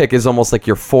first pick is almost like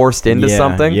you're forced into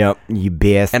something. Yep, you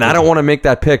bastard. And I don't want to make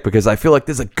that pick, because I feel like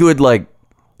there's a good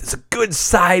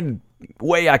side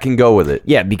way I can go with it.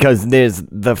 Yeah, because there's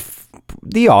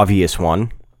the obvious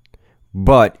one,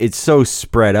 but it's so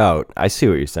spread out. I see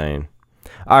what you're saying.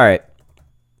 All right,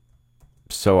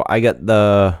 so I got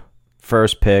the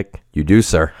first pick. You do,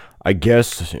 sir. I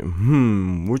guess,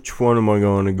 which one am I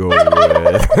going to go with?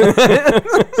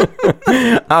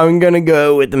 I'm going to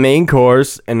go with the main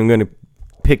course, and I'm going to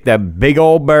pick that big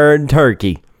old bird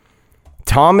turkey.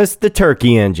 Thomas the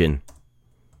Turkey Engine.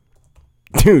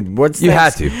 Dude, what's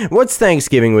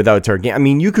Thanksgiving without turkey? I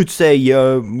mean, you could say,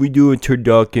 we do a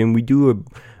turducken, we do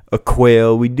a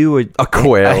quail, we do a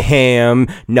quail, a ham.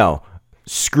 No.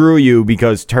 Screw you,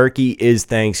 because turkey is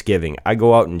Thanksgiving. I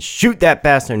go out and shoot that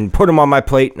bastard and put him on my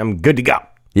plate, and I'm good to go.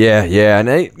 Yeah,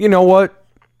 and you know what?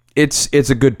 It's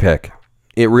a good pick.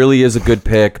 It really is a good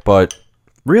pick, but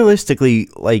realistically,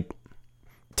 like,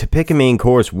 to pick a main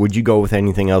course, would you go with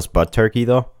anything else but turkey,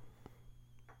 though?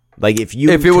 Like, if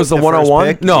it was the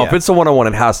 101? No, if it's the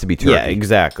 101, it has to be turkey. Yeah,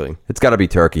 exactly. It's got to be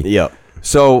turkey. Yep.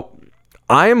 So,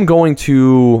 I am going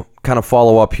to kind of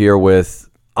follow up here with,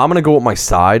 I'm going to go with my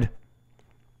side.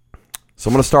 So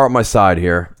I'm going to start with my side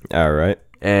here. All right.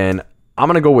 And I'm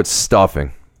going to go with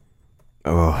stuffing.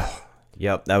 Oh,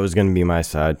 yep. That was going to be my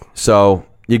side. So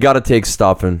you got to take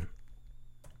stuffing.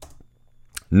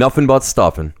 Nothing but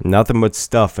stuffing. Nothing but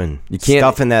stuffing. You can't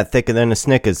stuffing that thicker than a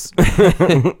Snickers.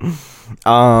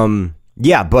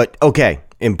 Yeah, but okay.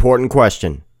 Important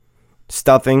question.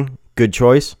 Stuffing, good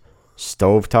choice.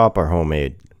 Stovetop or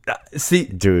homemade? See,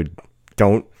 Dude,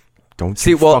 don't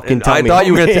see. you Well, fucking tell I me thought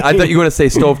you were homemade. gonna. I thought you were gonna say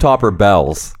stovetop or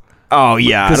Bell's. Oh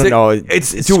yeah, I don't know. It's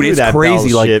Screw dude, it's that crazy.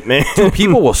 Bell's Like, shit, man. dude,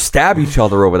 people will stab each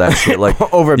other over that shit. Like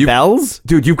Over you- Bell's?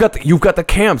 dude. You've got the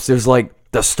camps. There's like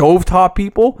the stovetop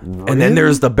people, and then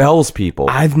there's the Bell's people.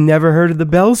 I've never heard of the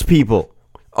Bell's people.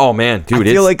 Oh man, dude,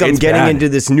 I feel like I'm it's getting bad. into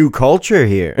this new culture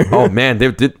here. Oh man,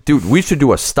 dude, we should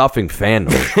do a stuffing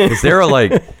fandom because there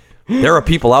are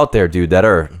people out there, dude, that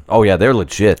are they're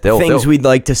legit. Things we'd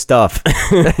like to stuff.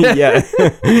 Yeah.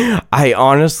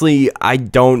 I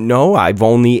don't know. I've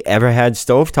only ever had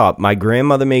stovetop. My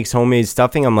grandmother makes homemade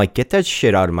stuffing. I'm like, get that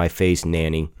shit out of my face,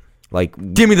 nanny. Like,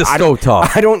 give me the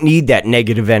stovetop. I don't need that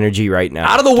negative energy right now.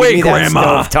 Out of the way, Give me that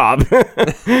Grandma.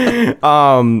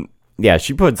 stovetop. Yeah,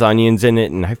 she puts onions in it,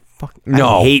 and I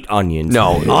hate onions.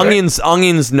 No, onions,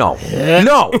 no.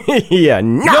 No. Yeah,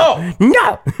 no.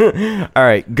 All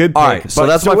right, good pick. All right, so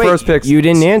that's my first pick. You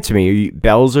didn't answer me. Are you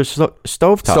Bell's or stovetop?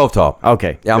 Stovetop.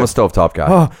 Okay. Yeah, I'm a stovetop guy.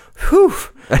 Oh, whew.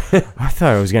 I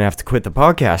thought I was going to have to quit the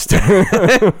podcast.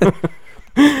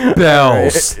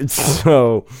 Bells.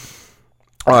 So,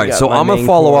 All right, got so my I'm going to main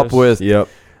follow course. up with. Yep.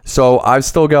 So I've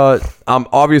still got. I'm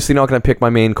obviously not going to pick my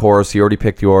main course. You already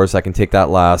picked yours. I can take that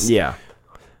last. Yeah.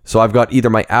 So I've got either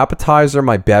my appetizer,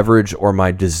 my beverage, or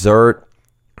my dessert.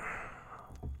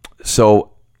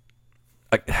 So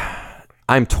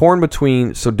I'm torn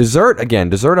between. So dessert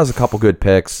has a couple good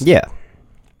picks. Yeah.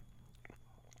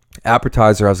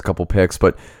 Appetizer has a couple picks,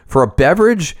 but for a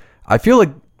beverage, I feel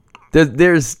like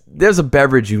there's a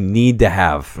beverage you need to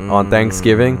have on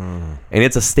Thanksgiving, and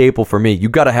it's a staple for me. You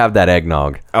got to have that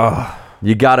eggnog.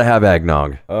 You got to have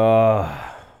eggnog.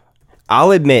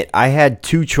 I'll admit, I had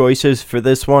two choices for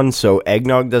this one, so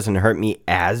eggnog doesn't hurt me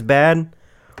as bad.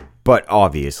 But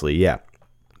obviously, yeah.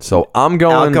 So I'm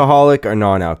going Alcoholic or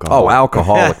non-alcoholic? Oh,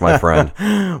 alcoholic, my friend.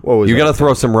 What was You that? got to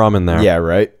throw some rum in there. Yeah,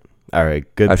 right? All right,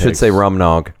 good I should picks. say rum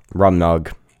nog. Rum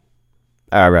nog.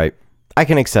 All right. I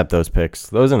can accept those picks.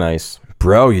 Those are nice.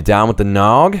 Bro, you down with the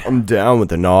nog? I'm down with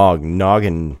the nog.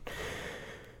 Noggin.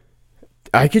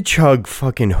 I could chug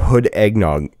fucking hood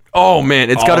eggnog. Oh man,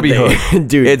 it's got to be All day. hood.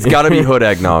 Dude. It's got to be hood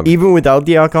eggnog. Even without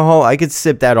the alcohol, I could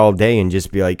sip that all day and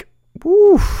just be like,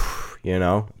 woo, you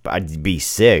know? I'd be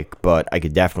sick, but I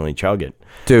could definitely chug it.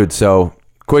 Dude, so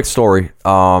quick story.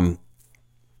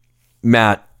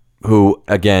 Matt, who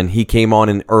again, he came on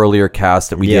an earlier cast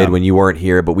that we Yeah. did when you weren't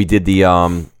here, but we did the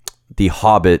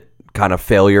Hobbit kind of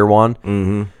failure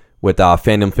one with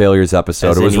Fandom Failures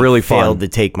episode. As It was in he really failed fun. to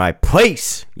take my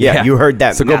place. Yeah, you heard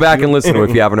that. So go back and listen to it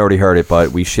if you haven't already heard it,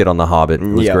 but we shit on the Hobbit. It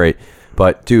was Yeah. great.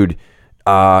 But dude,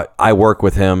 I work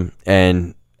with him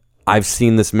and I've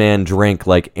seen this man drink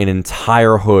like an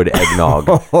entire hood eggnog.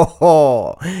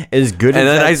 Oh, as good And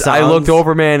as then that I looked sounds-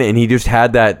 over, man, and he just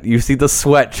had that. You see the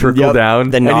sweat trickle Yep, down.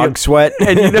 the and nog sweat.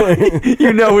 and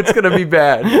you know it's gonna be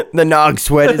bad. The nog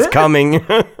sweat is coming.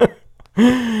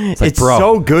 It's bro.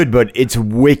 so good, but it's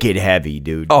wicked heavy,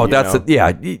 dude. Oh, you that's know? it.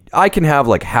 Yeah, I can have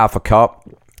like half a cup.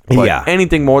 But Yeah.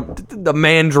 anything more. The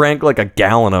man drank like a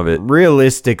gallon of it.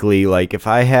 Realistically, like if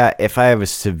I have a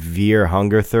severe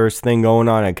hunger thirst thing going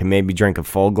on, I can maybe drink a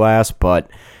full glass. But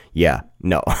yeah,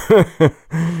 no,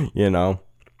 you know.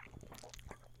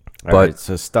 All But- right,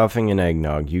 so stuffing and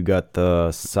eggnog. You got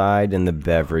the side and the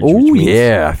beverage. Oh which means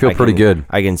yeah, I feel pretty good.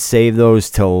 I can save those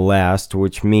till last,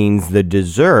 which means the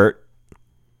dessert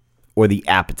or the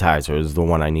appetizer is the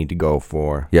one I need to go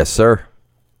for. Yes, sir.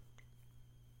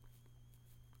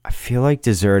 I feel like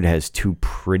dessert has two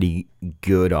pretty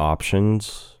good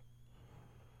options.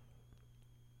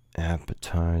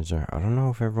 Appetizer. I don't know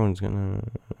if everyone's gonna.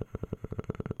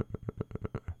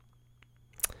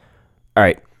 All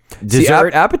right. See,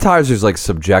 Dessert. appetizer's like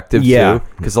subjective Yeah. too,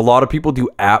 because a lot of people do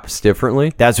apps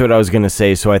differently. That's what I was gonna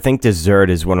say. So I think dessert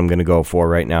is what I'm gonna go for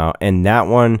right now, and that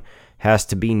one has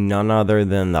to be none other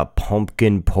than the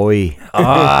pumpkin pie.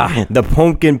 The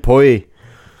pumpkin pie.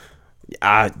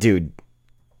 Dude,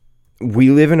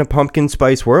 we live in a pumpkin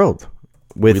spice world.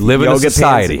 With We live in a yoga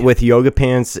society. pants, with yoga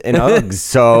pants and Uggs.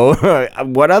 So,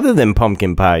 what other than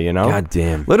pumpkin pie? You know, God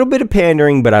damn. little bit of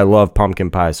pandering, but I love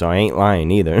pumpkin pie, so I ain't lying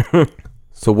either.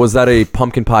 So was that a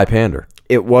pumpkin pie pander?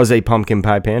 It was a pumpkin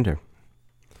pie pander.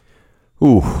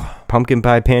 Ooh, Pumpkin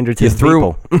pie pander to you the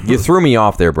threw people. you threw me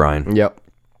off there, Brian. Yep.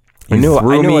 You I knew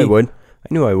I me- would. I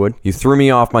knew I would. You threw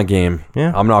me off my game.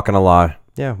 Yeah. I'm not gonna lie.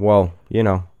 Yeah, well, you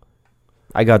know,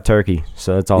 I got turkey,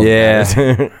 so that's all. that Yeah.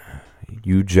 matters.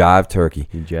 You jive turkey.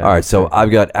 jive All right, so turkey. I've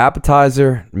got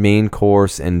appetizer, main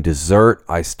course, and dessert.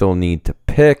 I still need to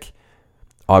pick.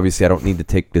 Obviously, I don't need to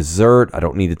take dessert. I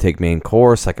don't need to take main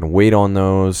course. I can wait on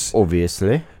those.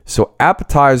 Obviously. So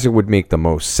appetizer would make the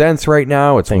most sense right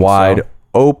now. It's Think wide so.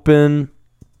 open.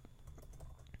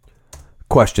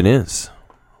 Question is,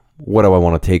 what do I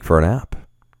want to take for an app?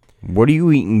 What are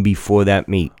you eating before that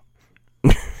meat?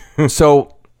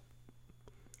 So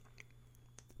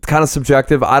it's kind of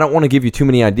subjective. I don't want to give you too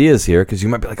many ideas here because you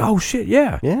might be like, oh, shit,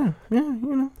 yeah. Yeah, you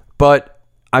know. But,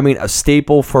 I mean, a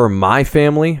staple for my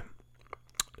family,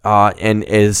 and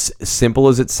as simple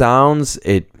as it sounds,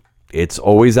 it's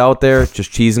always out there,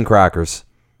 just cheese and crackers.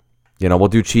 You know, we'll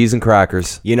do cheese and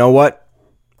crackers. You know what?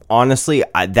 Honestly,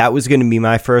 that was going to be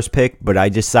my first pick, but I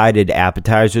decided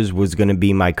appetizers was going to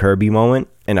be my Kirby moment,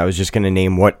 and I was just going to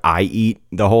name what I eat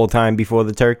the whole time before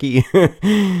the turkey.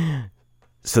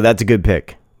 So that's a good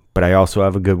pick, but I also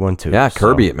have a good one too. Yeah,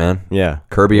 Kirby so, it, man. Yeah.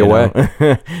 Kirby away.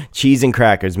 Cheese and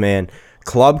crackers, man.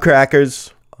 Club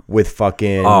crackers with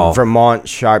fucking Vermont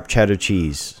sharp cheddar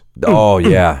cheese. Oh,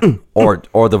 yeah. or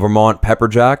the Vermont pepper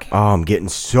jack. Oh, I'm getting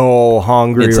so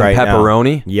hungry It's right a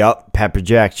pepperoni. now. Yep, pepper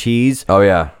jack cheese. Oh,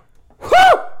 yeah.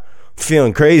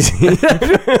 Feeling crazy.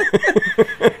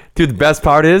 Dude, the best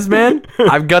part is, man,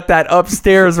 I've got that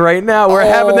upstairs right now. We're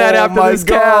having that after my this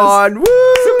God.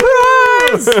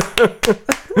 cast. Surprise!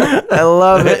 I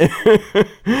love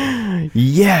it.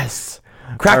 Yes.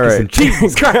 Crackers All right. and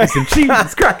cheese, crackers and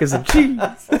cheese, crackers and cheese.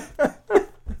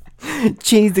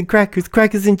 Cheese and crackers,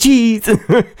 crackers and cheese.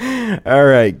 All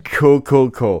right,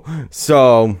 cool.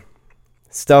 So,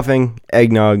 stuffing,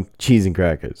 eggnog, cheese and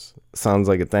crackers. Sounds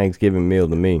like a Thanksgiving meal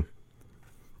to me.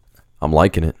 I'm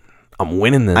liking it. I'm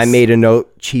winning this. I made a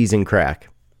note, cheese and crack.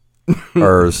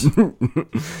 Ers.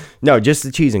 No, just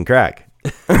the cheese and crack.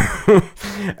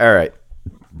 All right.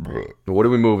 What are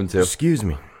we moving to? Excuse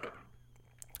me.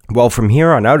 Well, from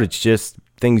here on out, it's just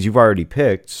things you've already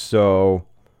picked. So,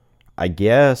 I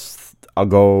guess I'll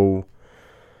go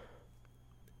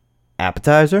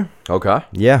appetizer. Okay.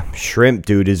 Yeah, shrimp,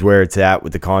 dude, is where it's at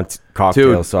with the cocktail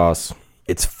Dude. sauce.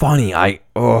 It's funny. I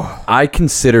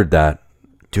considered that.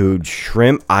 Dude,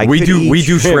 shrimp. We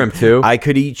do shrimp, too. I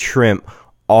could eat shrimp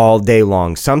all day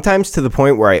long. Sometimes to the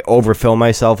point where I overfill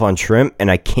myself on shrimp and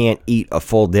I can't eat a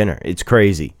full dinner. It's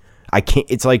crazy. I can't.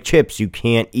 It's like chips. You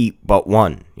can't eat but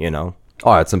one. You know.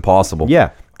 Oh, it's impossible. Yeah.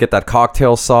 Get that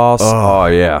cocktail sauce. Oh,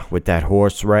 yeah. With that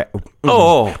horse rat.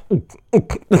 Oh.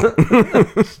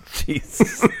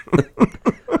 Jesus.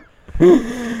 All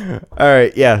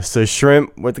right, yeah. So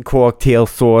shrimp with the cocktail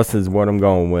sauce is what I'm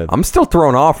going with. I'm still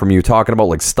thrown off from you talking about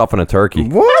like stuffing a turkey.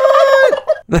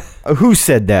 What? Who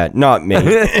said that? Not me.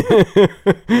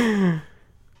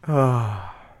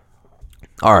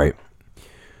 All right.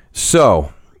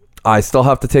 So I still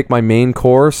have to take my main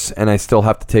course and I still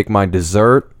have to take my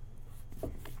dessert.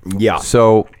 Yeah.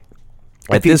 So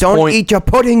at If you this don't point, eat your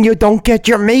pudding, you don't get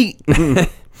your meat.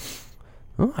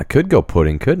 oh, I could go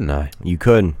pudding, couldn't I? You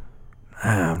could.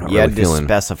 I'm not You really had to feeling.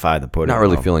 specify the pudding. Not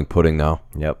really though. feeling pudding though.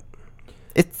 Yep.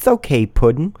 It's okay,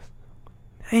 pudding.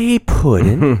 Hey,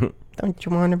 pudding. Don't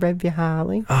you want to rev your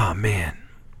Holly? Oh man,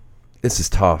 this is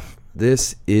tough.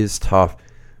 This is tough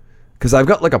because I've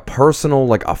got like a personal,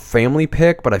 like a family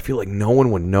pick, but I feel like no one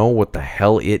would know what the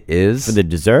hell it is. For the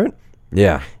dessert?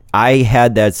 Yeah. I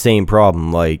had that same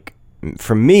problem. Like,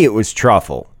 for me, it was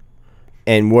truffle.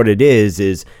 And what it is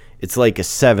it's like a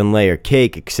 7-layer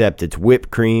cake, except it's whipped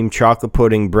cream, chocolate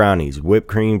pudding, brownies. Whipped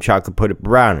cream, chocolate pudding,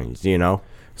 brownies, you know?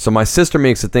 So my sister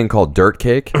makes a thing called dirt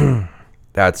cake.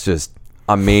 That's just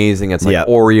amazing. It's like Yep.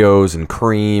 Oreos and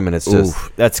cream, and it's just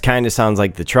Oof, that's kind of sounds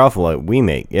like the truffle that we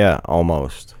make. Yeah,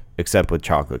 almost. Except with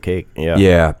chocolate cake. Yeah.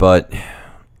 yeah. But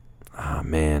oh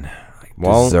man, like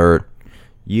Well, dessert.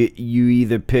 You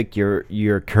either pick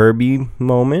your Kirby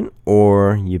moment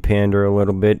or you pander a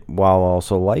little bit while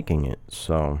also liking it.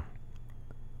 So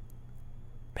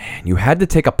Man, you had to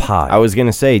take a pie. I was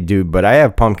gonna say, dude, but I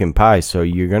have pumpkin pie, so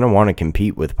you're gonna want to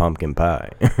compete with pumpkin pie.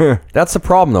 That's the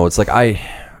problem, though. It's like I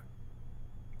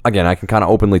can kind of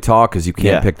openly talk because you can't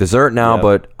Yeah. pick dessert now. Yep.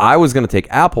 But I was gonna take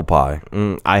apple pie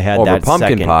I had over that pumpkin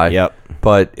second. pie. Yep.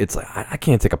 But it's like I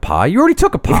can't take a pie. You already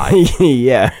took a pie.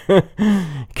 Yeah.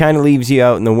 Kind of leaves you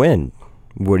out in the wind.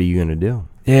 What are you gonna do?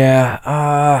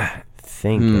 Yeah.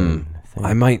 Think,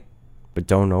 I might. but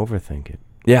don't overthink it.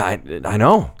 Yeah, I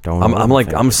know. Don't I'm like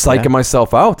overthink I'm it. psyching Yeah.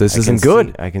 myself out. This isn't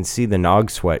good, I can see the nog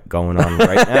sweat going on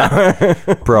right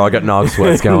now. bro. I got nog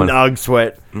sweats going. Nog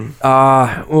sweat.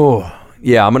 Oh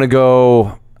yeah, I'm gonna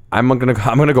go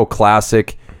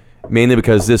classic, mainly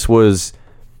because this was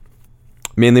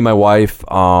mainly my wife.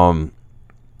 I'm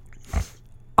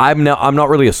not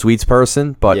really a sweets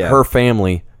person, but Yeah. her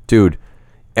family, dude,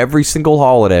 every single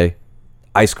holiday,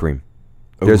 ice cream.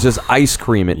 There's just ice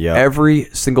cream at Yep. every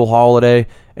single holiday,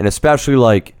 and especially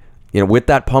like, with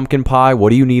that pumpkin pie,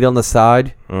 what do you need on the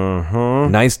side?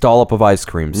 Nice dollop of ice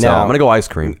cream. So Now- I'm gonna go ice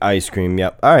cream. Ice cream,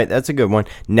 yep. All right, that's a good one.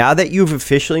 Now that you've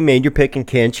officially made your pick and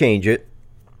can't change it,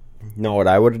 you know what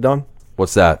I would have done?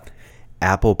 What's that?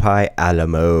 Apple pie a la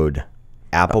mode.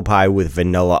 Apple pie with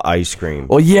vanilla ice cream.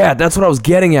 Well, yeah, that's what I was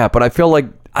getting at, but I feel like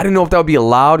I didn't know if that would be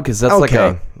allowed because that's like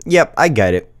Okay. Yep, I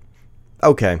get it.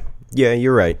 Okay. Yeah,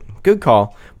 you're right. Good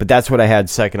call. But that's what I had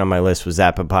second on my list was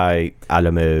apple pie a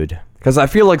la mode. because I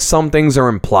feel like some things are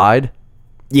implied.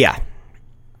 Yeah.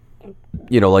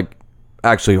 Like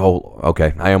actually,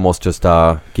 okay, I almost just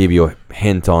gave you a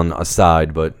hint on a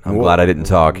side, but I'm glad I didn't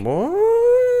talk. What?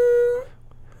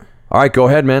 All right, go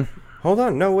ahead, man. Hold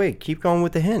on. No, wait. Keep going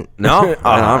with the hint. No,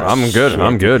 I'm good. shit.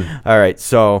 I'm good. All right.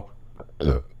 So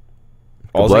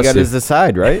all I bless got you. is the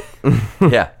side, right?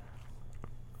 Yeah.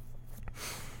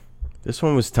 This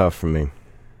one was tough for me.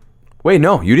 Wait,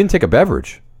 no, you didn't take a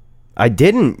beverage. I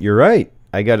didn't. You're right.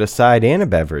 I got a side and a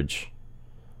beverage.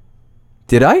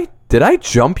 Did I? Did I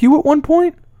jump you at one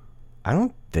point? I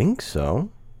don't think so.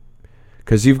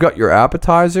 Because you've got your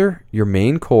appetizer, your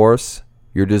main course,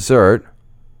 your dessert.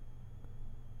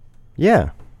 Yeah.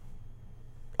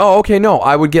 Oh, okay. No,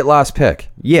 I would get last pick.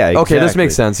 Yeah. Exactly. Okay, this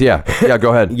makes sense. Yeah. Yeah,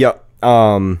 go ahead. Yep.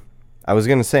 I was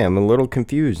gonna say I'm a little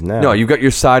confused now. No, you've got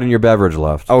your side and your beverage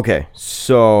left. Okay.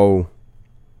 So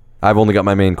I've only got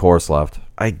my main course left.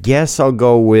 I guess I'll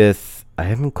go with. I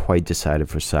haven't quite decided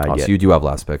for side Oh, yet. so you do have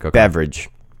last pick. Okay. Beverage.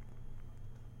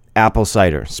 Apple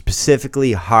cider,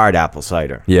 specifically hard apple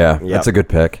cider. Yeah, Yep. that's a good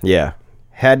pick. Yeah.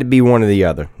 Had to be one or the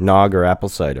other, nog or apple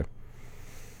cider.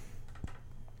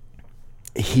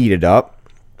 Heat it up.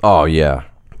 Oh, yeah.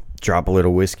 Drop a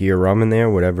little whiskey or rum in there,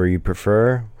 whatever you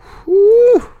prefer.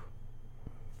 Whew.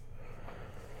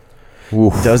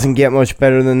 Oof. Doesn't get much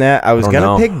better than that. I was I gonna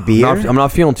don't know. pick beer. I'm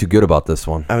not feeling too good about this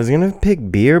one. I was gonna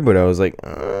pick beer, but I was like,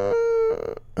 I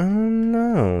don't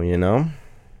know, you know.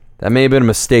 That may have been a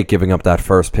mistake giving up that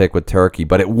first pick with turkey,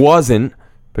 but it wasn't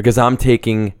because I'm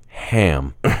taking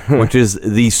ham, which is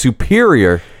the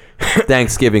superior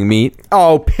Thanksgiving meat.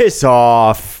 Oh, piss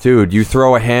off, Dude, you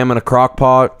throw a ham in a crock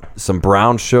pot, some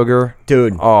brown sugar.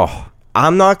 dude. Oh,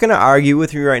 I'm not gonna argue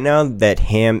with you right now that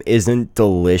ham isn't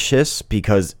delicious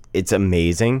because it's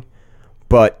amazing,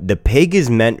 but the pig is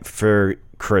meant for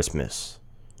Christmas.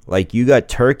 Like, you got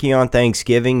turkey on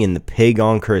Thanksgiving and the pig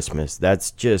on Christmas.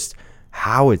 That's just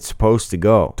how it's supposed to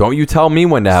go. don't you tell me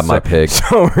when to have my pig.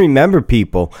 So remember,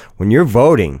 people, when you're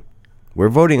voting, we're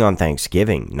voting on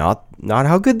Thanksgiving, not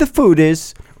how good the food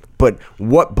is, but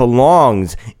what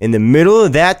belongs in the middle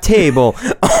of that table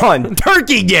on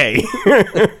Turkey Day.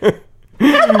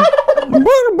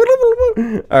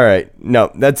 All right,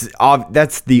 no,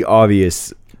 that's the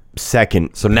obvious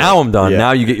second. So now I'm done. Yeah.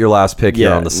 Now you get your last pick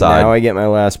here on the side. Now I get my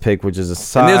last pick, which is a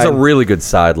side. And there's a really good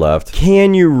side left.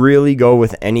 Can you really go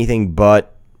with anything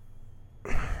but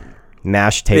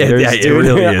mashed taters? Yeah, it dude?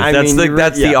 really is. I That's mean,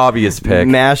 the obvious pick.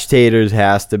 Mashed taters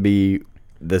has to be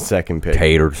the second pick.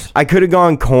 Taters. I could have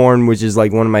gone corn, which is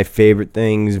like one of my favorite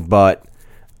things, but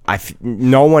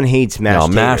no one hates mashed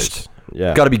taters. Mashed.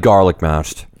 Yeah. Got to be garlic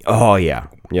mashed. Oh yeah.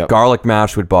 Yep. Garlic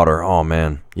mashed with butter. Oh,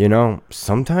 man. You know,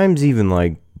 sometimes even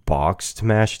like boxed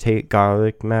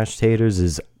garlic mashed taters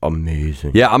is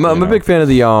amazing. Yeah, I'm a big fan of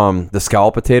the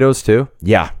scallop potatoes, too.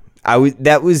 Yeah.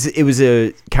 It was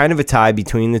a kind of a tie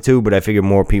between the two, but I figured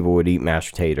more people would eat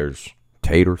mashed taters.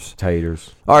 Taters.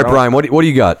 Taters. All right, Brian, what do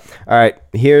you got? All right,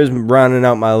 here's rounding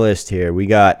out my list here. We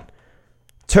got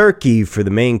turkey for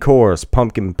the main course,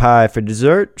 pumpkin pie for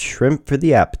dessert, shrimp for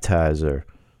the appetizer,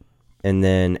 and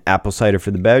then apple cider for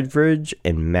the beverage,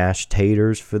 and mashed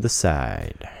taters for the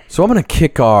side. So I'm going to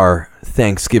kick our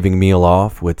Thanksgiving meal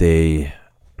off with a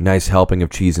nice helping of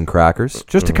cheese and crackers,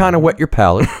 just to kind of wet your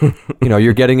palate.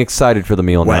 You're getting excited for the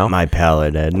meal now. Wet my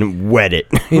palate, Ed, and wet it.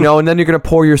 And then you're going to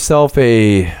pour yourself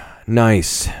a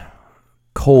nice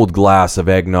cold glass of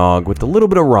eggnog with a little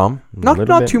bit of rum. Not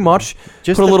bit. too much.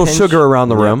 Just put a a little pinch. sugar around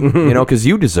the rim, because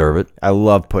you deserve it. I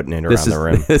love putting it around the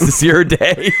rim. This is your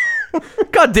day.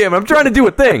 God damn it, I'm trying to do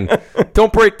a thing.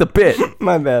 Don't break the bit.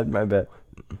 My bad.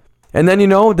 And then,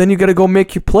 then you got to go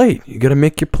make your plate. You got to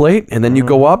make your plate, and then you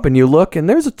go up and you look, and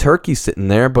there's a turkey sitting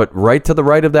there, but right to the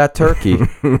right of that turkey,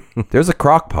 there's a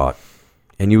crock pot.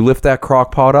 And you lift that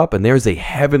crock pot up, and there's a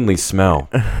heavenly smell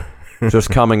just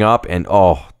coming up, and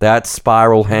that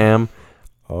spiral ham,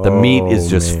 the meat is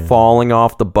just falling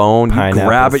off the bone. Pineapple You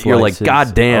grab it, you're like, slices.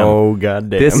 God damn. Oh, God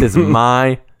damn. This is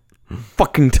my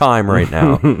fucking time right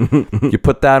now. You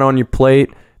put that on your plate,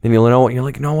 and you're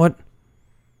like, you know what?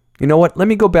 you know what? Let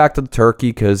me go back to the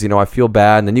turkey because, I feel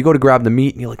bad. And then you go to grab the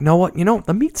meat and you're like, know what?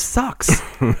 The meat sucks.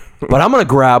 But I'm going to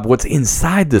grab what's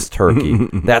inside this turkey.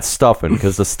 That's stuffing,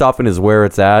 because the stuffing is where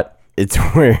it's at. It's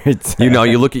where it's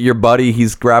you look at your buddy,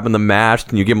 he's grabbing the mashed,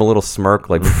 and you give him a little smirk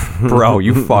like, bro,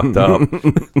 you fucked up.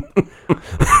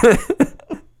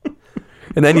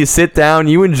 And then you sit down,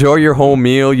 you enjoy your whole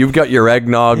meal, you've got your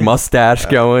eggnog mustache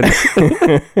going.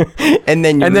 and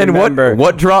then remember,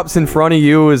 what drops in front of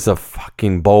you is a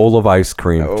fucking bowl of ice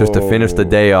cream just to finish the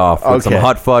day off with some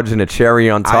hot fudge and a cherry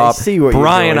on top. I see what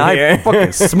Brian, you're doing here. I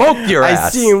fucking smoked your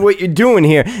ass. I see what you're doing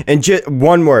here. And just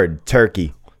one word,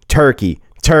 turkey. Turkey.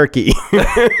 Turkey.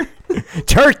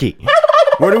 Turkey.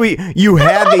 You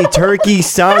have a turkey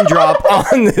sound drop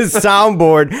on the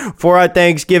soundboard for our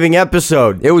Thanksgiving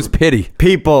episode. It was pity.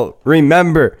 People,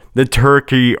 remember, the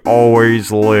turkey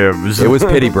always lives. It was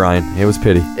pity, Brian. It was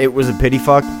pity. It was a pity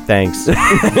fuck? Thanks. But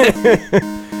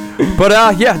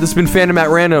yeah, this has been Fandom at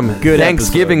Random. Good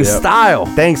Thanksgiving episode, style.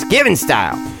 Thanksgiving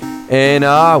style.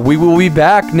 And we will be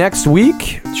back next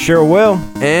week. Sure will.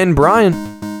 And Brian,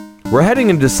 we're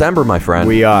heading into December, my friend.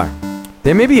 We are.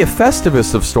 There may be a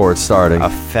Festivus of sorts starting. A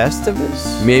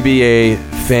Festivus? Maybe a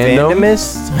fandom?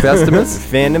 Fandomist? Festivus?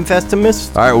 Fandom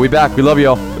Festivus? All right, we'll be back. We love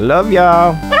y'all. Love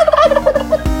y'all.